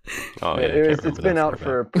Yeah. Oh, yeah, I It can't was, remember it's that been far out back.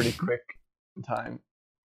 for a pretty quick time.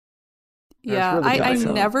 Yeah, really I good,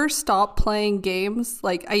 though. never stop playing games.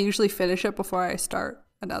 Like, I usually finish it before I start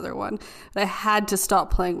another one. But I had to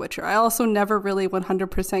stop playing Witcher. I also never really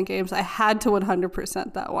 100% games. I had to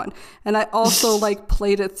 100% that one. And I also, like,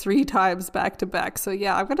 played it 3 times back to back. So,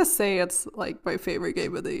 yeah, I'm going to say it's, like, my favorite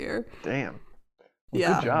game of the year. Damn. Well,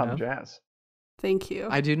 Yeah. Good job, Yeah. Jazz. Thank you.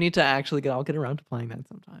 I do need to actually I'll get around to playing that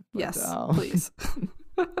sometime. But, Yes, I'll- please.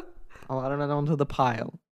 I'll add it onto the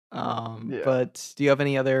pile. Yeah. But do you have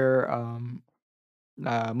any other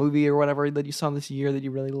movie or whatever that you saw this year that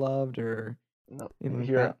you really loved, or No, anything like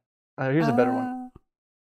here, that? here's a better one.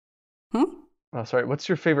 Hmm? Oh, sorry. What's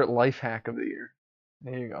your favorite life hack of the year?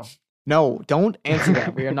 There you go. No, don't answer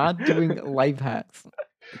that. We are not doing life hacks.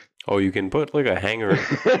 Oh, you can put like a hanger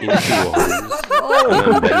into a hose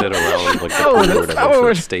and then bend it around like the Oh, cord that's and not what so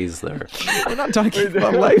we're- it stays there. We're not talking Wait,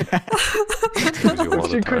 about no. life hacks. Saves you a lot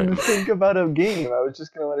But you of couldn't time. think about a game. I was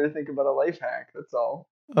just gonna let her think about a life hack. That's all.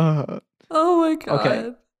 Oh my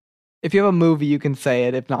god. If you have a movie, you can say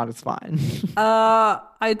it. If not, it's fine.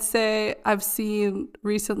 I'd say I've seen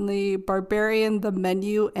recently Barbarian, The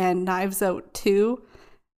Menu, and Knives Out 2.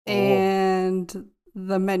 And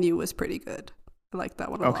The Menu was pretty good. I like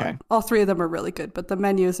that one a Okay. lot. All 3 of them are really good, but The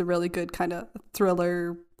Menu is a really good kind of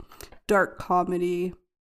thriller, dark comedy,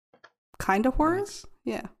 kind of horror. Nice.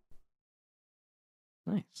 Yeah.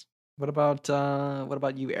 Nice. What about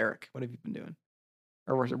you, Eric? What have you been doing?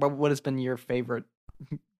 Or what has been your favorite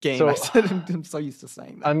game? So- I'm so used to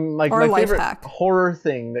saying that. I'm like Or my life favorite hack. horror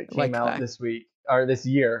thing that came Life out hack. this week or this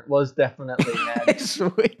year was definitely Mad.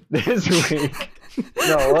 Sweet. This week.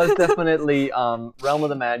 No, it was definitely Realm of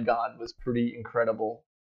the Mad God was pretty incredible.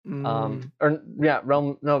 Mm. Or yeah, not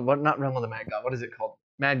Realm of the Mad God. What is it called?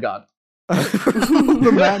 Mad God.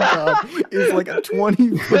 The Mad God is like a 20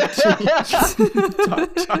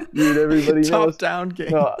 Dude, everybody top knows. down game.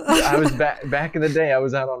 No, I was back in the day. I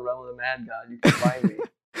was out on Realm of the Mad God. You can find me.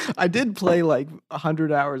 I did play like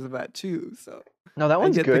 100 hours of that too, so No, that I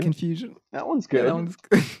one's get the good. confusion. That one's Yeah, good. that one's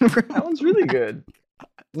good. That one's really good.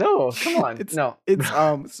 No, come on. It's- No, It's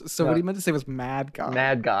so what No. he meant to say was Mad God.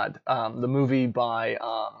 Mad God. The movie by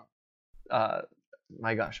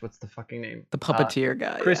my gosh, what's the fucking name? The puppeteer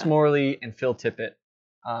guy. Chris yeah. Morley and Phil Tippett.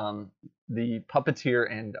 The puppeteer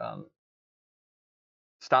and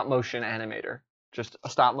stop motion animator. Just a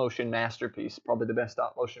stop motion masterpiece. Probably the best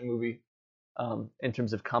stop motion movie in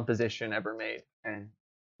terms of composition ever made, and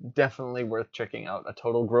definitely worth checking out. A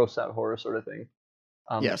total gross out horror sort of thing.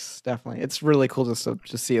 Yes, definitely. It's really cool just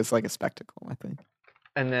to see it's like a spectacle, I think.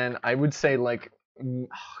 And then I would say like,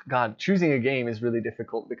 God, choosing a game is really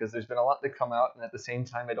difficult because there's been a lot that come out, and at the same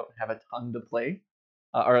time I don't have a ton to play.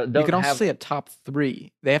 Or don't You can also have. say a top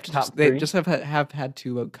 3. They have to Top just, they three? just have had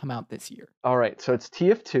to come out this year. All right, so it's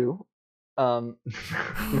TF2.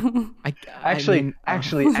 Actually,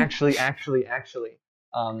 Actually,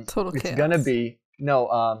 Total it's chaos. gonna be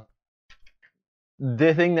no.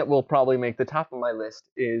 The thing that will probably make the top of my list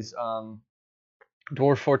is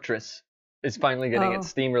Dwarf Fortress is finally getting Oh. its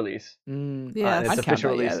Steam release. mm, Yeah, And I'd its count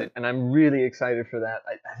official that, yeah. release, and I'm really excited for that.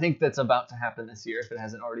 I think that's about to happen this year if it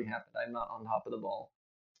hasn't already happened. I'm not on top of the ball.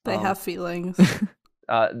 They Um, have feelings.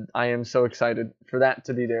 I am so excited for that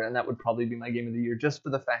to be there, and that would probably be my game of the year, just for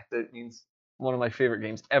the fact that it means one of my favorite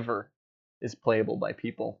games ever is playable by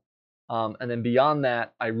people. And then beyond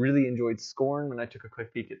that, I really enjoyed Scorn when I took a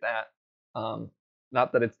quick peek at that.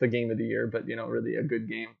 Not that it's the game of the year, but really a good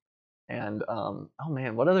game. And oh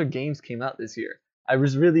man, what other games came out this year? I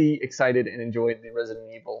was really excited and enjoyed the Resident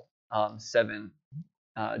Evil 7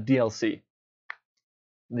 DLC.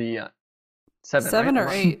 The 7, 7 right?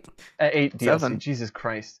 or 8. 8 DLC. 7. Jesus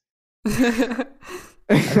Christ. Oh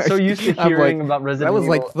I'm so used to I'm hearing like, about Resident that was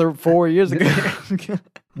Evil. like 4 years ago.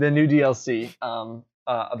 the new DLC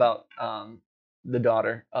about the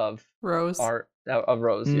daughter of Rose. Rose. Yeah,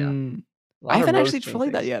 Mm. A lot I of haven't actually Rose-themed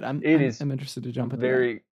played that things. yet. I'm interested to jump into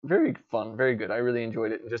Very very fun, very good. I really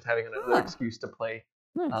enjoyed it, and just having another Huh. excuse to play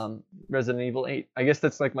that. Nice. Resident Evil 8. I guess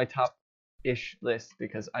that's like my top-ish list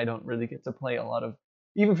because I don't really get to play a lot of,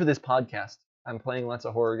 even for this podcast, I'm playing lots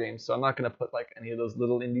of horror games, so I'm not going to put like any of those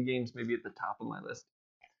little indie games maybe at the top of my list.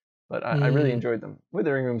 But I really Mm. enjoyed them.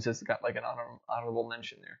 Withering Rooms has got like an honorable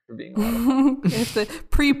mention there for being a lot of fun. If the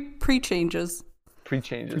pre-changes.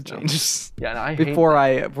 Pre-changes. For though. changes. Yeah, and I hate Before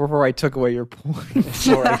I took away your point.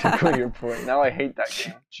 before I took away your point. Now I hate that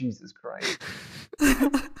game. Jesus Christ.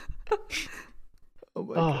 Oh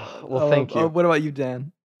my Oh, god. well, thank you. What about you,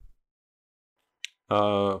 Dan? I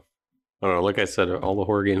don't know. Like I said, all the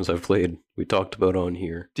horror games I've played, we talked about on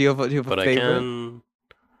here. Do you have a But favorite?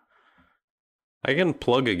 I can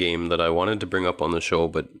plug a game that I wanted to bring up on the show,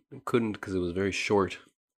 but couldn't because it was very short.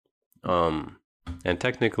 And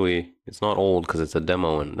technically, it's not old because it's a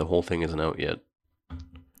demo and the whole thing isn't out yet.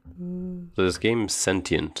 So this game's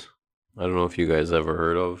Sentient. I don't know if you guys ever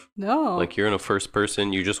heard of. No. Like you're in a first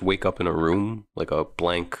person, you just wake up in a room, like a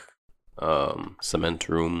blank cement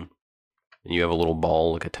room, and you have a little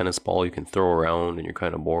ball, like a tennis ball you can throw around, and you're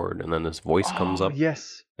kind of bored, and then this voice comes up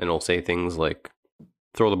Yes. and it'll say things like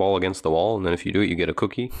throw the ball against the wall, and then if you do it you get a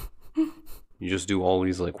cookie. You just do all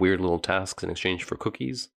these like weird little tasks in exchange for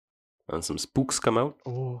cookies, and some spooks come out.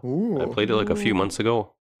 Oh. Ooh. I played it like a few months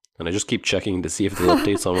ago, and I just keep checking to see if there's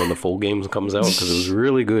updates on when the full game comes out because it was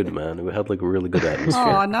really good, man. It had like a really good atmosphere.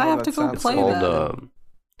 Oh, now I Oh, have that to go sounds play Called that.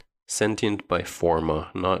 Sentient by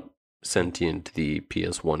Forma, not Sentient, the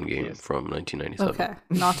PS1 game Yes. from 1997. Okay,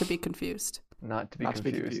 not to be confused. Not to be Not to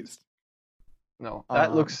be confused. confused. No,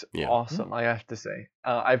 that looks yeah. awesome. I have to say,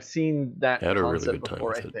 I've seen that I had a really concept good time before.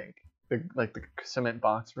 with I it. think the cement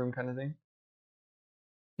box room kind of thing.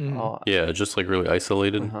 Mm. Oh, Yeah, just like really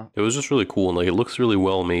isolated. Uh-huh. It was just really cool, and like it looks really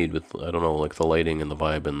well made with, I don't know, like the lighting and the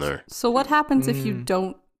vibe in there. So what happens if you Mm.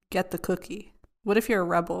 don't get the cookie? What if you're a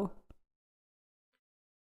rebel?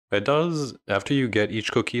 It does, after you get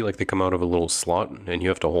each cookie, like they come out of a little slot, and you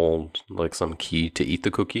have to hold like some key to eat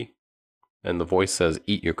the cookie. And the voice says,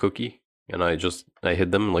 "Eat your cookie." And I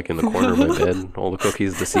hid them like in the corner of my bed, all the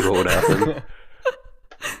cookies, to see what would happen.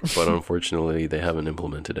 But unfortunately, they haven't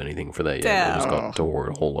implemented anything for that yet. I just Damn. got to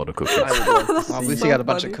hoard a whole lot of cookies. I would love to That's Well, at see least so you got a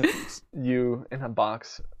bunch of funny. cookies. you in a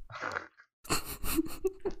box.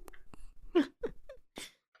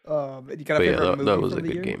 You got a But yeah, favorite movie that was from a the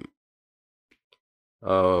good year? game.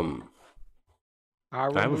 Horror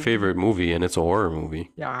I have a movie? favorite movie, and it's a horror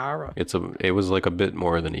movie. Yeah, horror. It was like a bit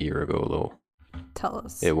more than a year ago, though. Tell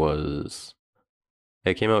us.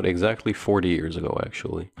 It came out exactly 40 years ago,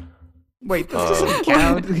 actually. Wait, this Uh, doesn't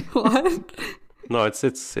count. What? No, it's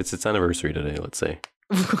its anniversary today, let's say.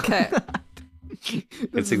 Okay.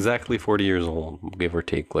 It's exactly 40 years old, give or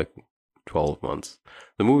take like 12 months.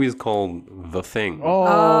 The movie is called The Thing.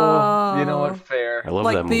 Oh, you know Oh. what? Fair. I love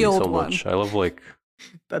like that the movie old so one. much. I love like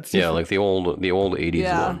That's yeah, your, like the old 80s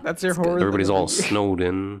Yeah. one. that's your It's good. horror. Everybody's all movie. snowed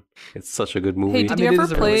in. It's such a good movie. Hey, did I mean, you it ever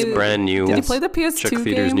is a really play? good Brand new. Did you Yes. play the PS2 Check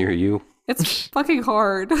theaters game? near you. It's fucking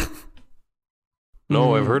hard.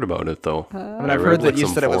 No, I've Mm. heard about it though. I mean, I I've read, heard that like, you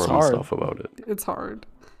some said it was forum hard. stuff about it. It's hard.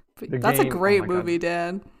 But The that's a game- oh great my God. movie,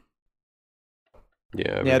 Dan. Yeah,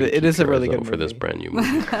 Yeah, everybody it is keep a your really eyes good out for this movie. brand new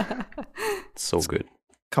movie. It's so good.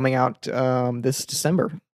 Coming out this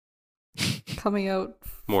December. Coming out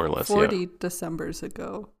More or less, 40 Decembers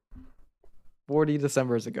ago. 40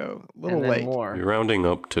 Decembers ago. A little And then late. yeah. more. We're rounding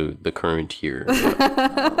up to the current year.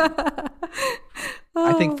 I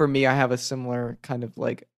Oh. think for me, I have a similar kind of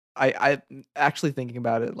like I actually thinking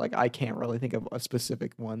about it, like I can't really think of a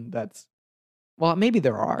specific one that's well, maybe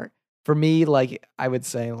there are. For me, like I would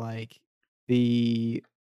say like the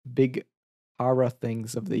big horror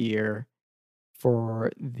things of the year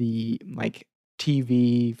for the like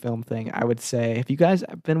TV film thing, I would say have you guys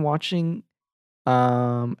been watching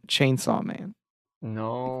Chainsaw Man?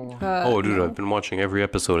 No. Oh, dude, no. I've been watching every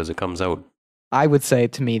episode as it comes out. I would say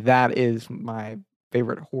to me that is my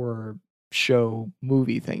favorite horror show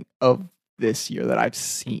movie thing of this year that I've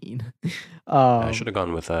seen. I should have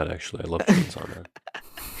gone with that, actually. I love Chainsaw Man.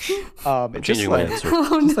 I'm it's just changing my like answer.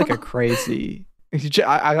 Oh, just like no. a crazy.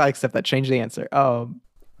 I accept that. Change the answer.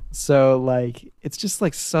 So like it's just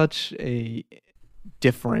like such a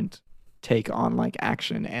different take on like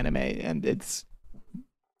action anime, and it's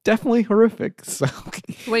definitely horrific. So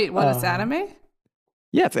Wait, what is Uh, anime?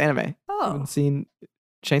 yeah, it's anime. You Oh. haven't seen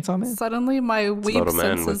Chainsaw Man? Suddenly my It's weeb about a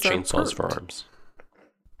man with senses are chainsaws for perked. arms.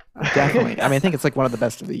 Definitely. I mean, I think it's like one of the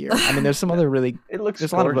best of the year. I mean, there's some other really It looks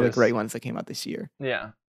there's a lot of really gorgeous. great ones that came out this year. Yeah.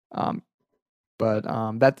 But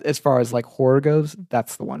But that as far as like horror goes,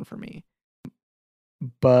 that's the one for me.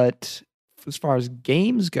 But as far as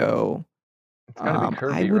games go, It's gotta be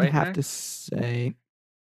Kirby, I would right, have Max? to say,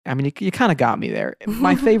 I mean, you kind of got me there.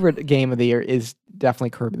 My favorite game of the year is definitely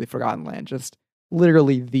Kirby: The Forgotten Land. Just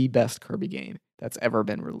literally the best Kirby game that's ever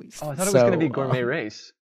been released. Oh, I thought it was gonna be So, Gourmet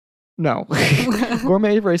Race. No,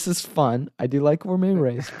 Gourmet Race is fun. I do like Gourmet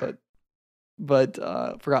Race, but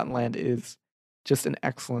Forgotten Land is just an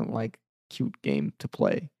excellent, like, cute game to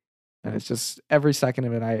play, and it's just every second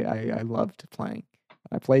of it I loved playing.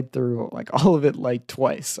 I played through like all of it like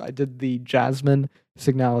twice. I did the Jasmine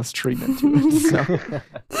Signalis treatment to it, so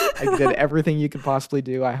I did everything you could possibly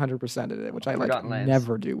do. I 100%ed it, which I like Forgotten Lands.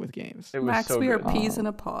 never do with games. It was Max, so we are good. peas in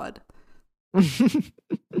Um, a pod.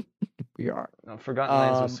 We are. No, Forgotten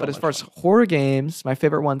Lands was so But as much far as fun. horror games, my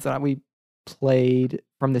favorite ones that we played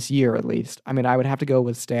from this year, at least, I mean, I would have to go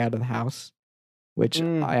with Stay Out of the House, which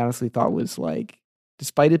Mm. I honestly thought was like,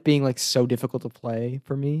 despite it being like so difficult to play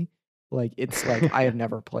for me, like it's like I have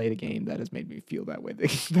never played a game that has made me feel that way.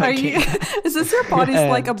 That Are you? game. Is this your body's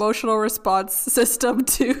like And- emotional response system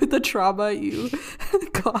to the trauma you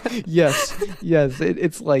got? Yes,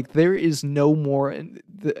 it's like there is no more.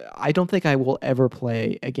 I don't think I will ever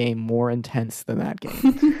play a game more intense than that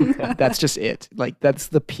game. That's just it. Like that's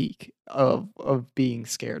the peak of being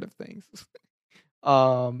scared of things.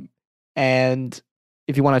 And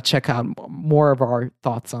if you want to check out more of our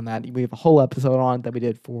thoughts on that, we have a whole episode on it that we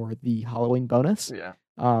did for the Halloween bonus. Yeah,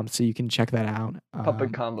 So you can check that out.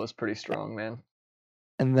 puppet combo's pretty strong, man.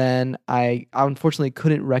 And then I unfortunately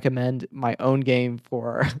couldn't recommend my own game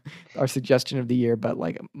for our suggestion of the year, but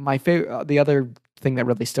like my favorite, the other thing that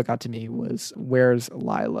really stuck out to me was Where's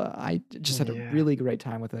Lila. I just had Yeah. a really great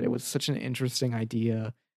time with it. It was such an interesting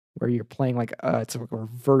idea where you're playing like it's like a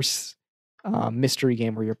reverse mystery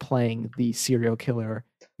game where you're playing the serial killer,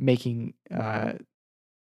 making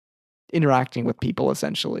interacting with people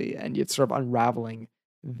essentially, and it's sort of unraveling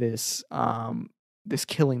this this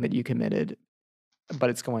killing that you committed, but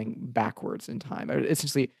it's going backwards in time.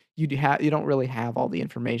 Essentially, you don't really have all the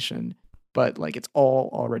information, but like it's all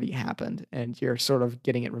already happened, and you're sort of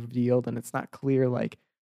getting it revealed, and it's not clear like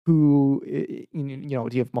who do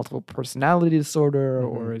you have multiple personality disorder,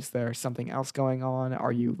 or is there something else going on?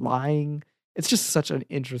 Are you lying? It's just such an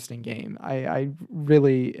interesting game. I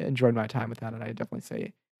really enjoyed my time with that, and I definitely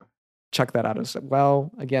say check that out as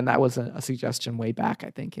well. Again, that was a suggestion way back, I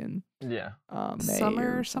think in Yeah, May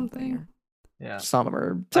Summer or or something? or yeah.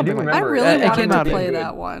 summer. I do Something like I that. remember really it It wanted came to out play good.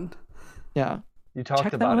 that one. Yeah. You talked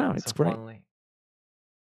Check that about one it out, so it's great. fondly.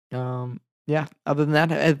 Yeah. Other than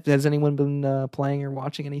that, has anyone been playing or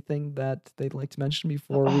watching anything that they'd like to mention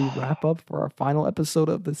before we wrap up for our final episode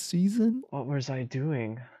of the season? What was I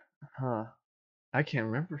doing? Huh? I can't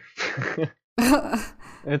remember.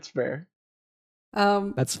 It's fair.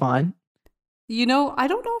 That's fine. You know, I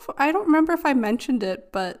don't remember if I mentioned it,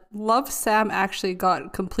 but Love Sam actually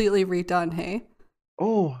got completely redone, hey?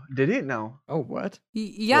 Oh, did it now? Oh, what?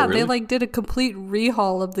 Yeah, really? they like did a complete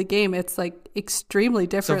rehaul of the game. It's like extremely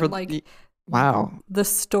different. Wow. The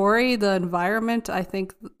story, the environment, I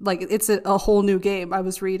think like it's a whole new game. I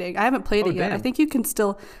was reading. I haven't played Oh, it yet. I damn. think you can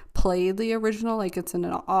still play the original, like it's an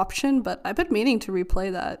option, but I've been meaning to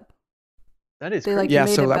replay that. That is They, crazy. like, Yeah,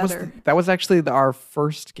 made so it that better. was actually our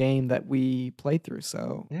first game that we played through.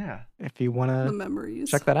 So Yeah, if you want The to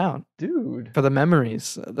memories. check that out dude. for the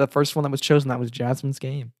memories, the first one that was chosen, that was Jasmine's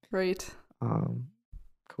game. Right.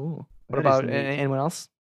 Cool. That What is about neat. anyone else?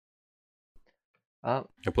 Uh,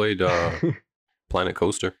 I played Planet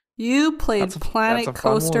Coaster. You played That's a Planet fun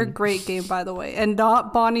Coaster, one. great game by the way, and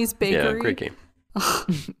not Bonnie's Bakery. Yeah, great game.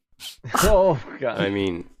 oh god. I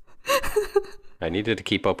mean, I needed to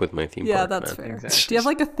keep up with my theme Yeah, park. that's man. fair. Exactly. Do you have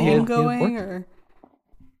like a Yeah, theme it going, worked. or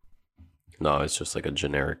No, it's just like a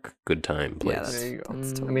generic good time place. yeah, that's, There you go.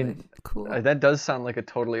 that's Mm. totally I mean, cool. That does sound like a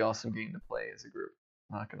totally awesome game to play as a group.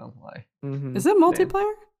 Not gonna lie. Mhm. Is it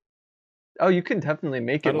multiplayer? Oh, you can definitely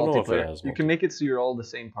make I it don't know if it multiplayer. has You can make it so you're all the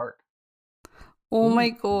same park. Oh my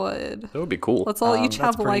god. That would be cool. Let's all each That's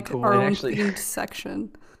have pretty like cool. our And own actually- themed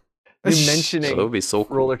section. You So mentioning that would be so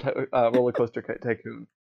cool. roller coaster tycoon.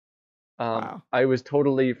 Wow. I was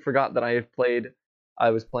totally forgot that I had played. I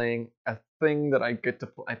was playing a thing that I get to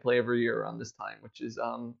I play every year around this time, which is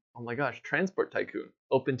oh my gosh, Transport Tycoon,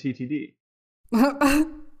 Open TTD. I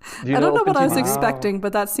Do you don't know what I was OpenTTD? expecting,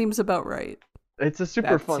 but that seems about right. It's a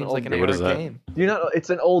super That fun seems old like an game. What is era that? game. Do you know? It's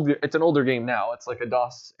an older game now. It's like a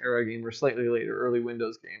DOS era game or slightly later, early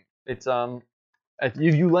Windows game. It's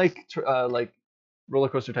if you like Roller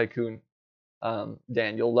Coaster Tycoon,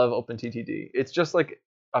 Dan, you'll love OpenTTD. It's just like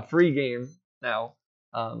a free game now.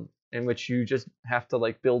 in which you just have to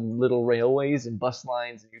like build little railways and bus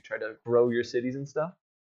lines, and you try to grow your cities and stuff.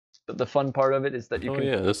 But the fun part of it is that you Oh can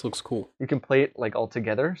yeah, this looks cool. you can play it like all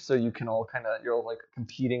together, so you can all you're all like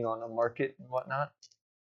competing on a market and whatnot.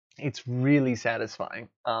 It's really satisfying,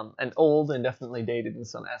 and old and definitely dated in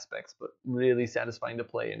some aspects, but really satisfying to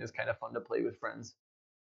play and is kind of fun to play with friends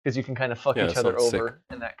because you can kind of fuck Yeah, each other sounds sick. over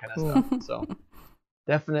and that kind of Cool. stuff. So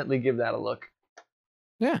definitely give that a look.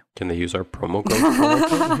 Can they use our promo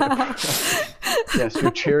code? Yes,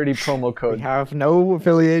 your charity promo We code. have no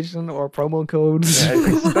affiliation or promo codes. Yeah,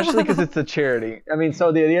 especially because it's a charity. I mean,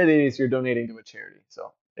 so the idea is you're donating to a charity,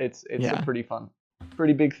 so it's Yeah. a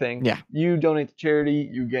pretty big thing. Yeah. You donate to charity,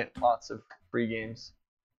 you get lots of free games.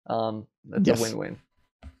 That's Yes. a win-win.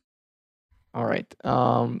 All right.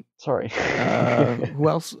 Sorry. Who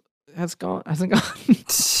else hasn't gone? I think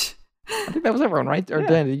that was everyone, right? Or Yeah.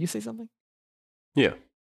 Dan, did you say something? Yeah.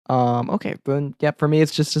 Okay, then yeah, for me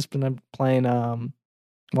it's just been playing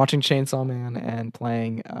watching Chainsaw Man and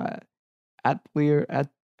playing Atelier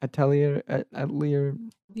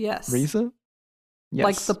Yes. Riza? Yes.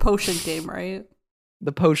 Like the potion game, right?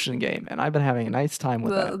 the potion game, and I've been having a nice time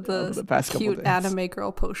with that over The the past couple cute days. anime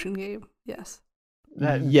girl potion game. Yes.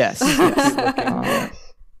 Yes, Cute yes. looking, Um,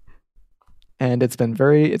 yes. And it's a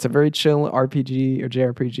very chill RPG or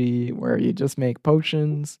JRPG where you just make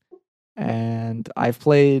potions. And I've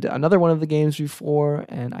played another one of the games before,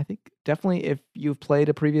 and I think definitely if you've played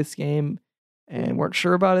a previous game and weren't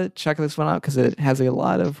sure about it, check this one out because it has a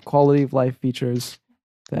lot of quality of life features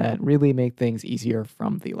that really make things easier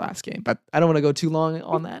from the last game. But I don't want to go too long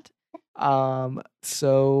on that.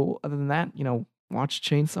 So other than that, watch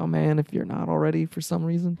Chainsaw Man if you're not already for some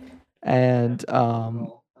reason. And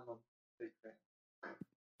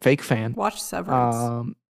fake fan. Watch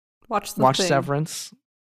Severance. Watch the Watch thing. Severance.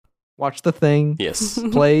 Watch The Thing. Yes.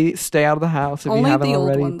 Stay out of the house if you Only haven't the old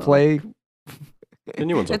already. one, though. Play The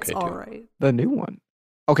new one's It's okay all too. right. the new one.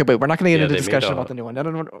 Okay, but we're not going to get Yeah, into they made discussion a- about the new one. No.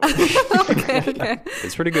 Okay.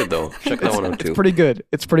 It's pretty good though. Check that one out too. It's pretty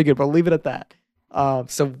good. But we'll leave it at that.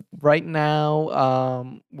 So right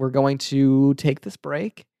now, we're going to take this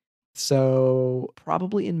break. So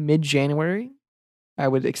probably in mid-January, I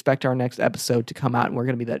would expect our next episode to come out, and we're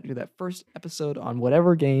going to do that first episode on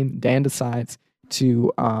whatever game Dan decides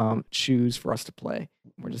to choose for us to play.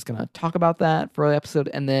 We're just going to talk about that for the episode,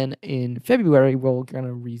 and then in February, we're going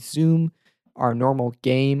to resume our normal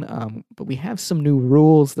game, but we have some new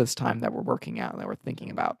rules this time that we're working out that we're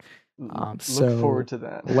thinking about. So Look forward to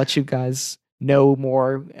that. We'll let you guys know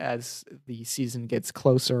more as the season gets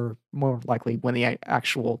closer, more likely when the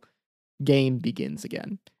actual game begins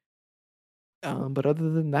again. But other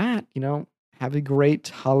than that, have a great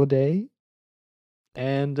holiday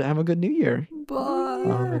and have a good new year. Bye.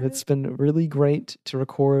 And it's been really great to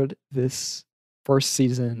record this first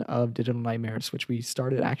season of Digital Nightmares, which we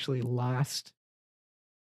started actually last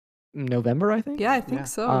November, I think. Yeah, I think Yeah.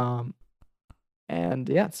 so. And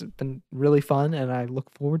yeah, it's been really fun, and I look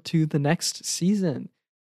forward to the next season.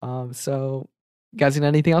 So, you guys got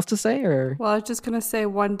anything else to say, or? Well, I was just gonna say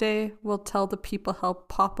one day we'll tell the people how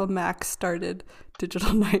Papa Mac started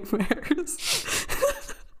Digital Nightmares.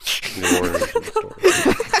 The origin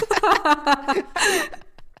story.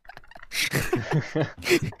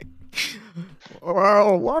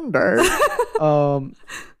 Well, wonder.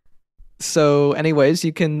 So, anyways,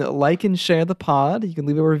 you can like and share the pod. You can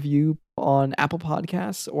leave a review on Apple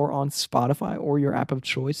Podcasts or on Spotify or your app of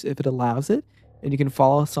choice if it allows it. And you can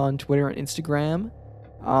follow us on Twitter and Instagram.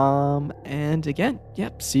 And again,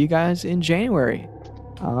 see you guys in January.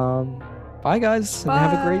 Bye, guys, and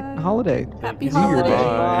have a Bye. great holiday. Happy New Year holidays. Day.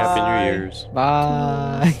 Bye. Happy Bye. New Year's.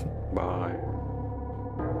 Bye. Bye.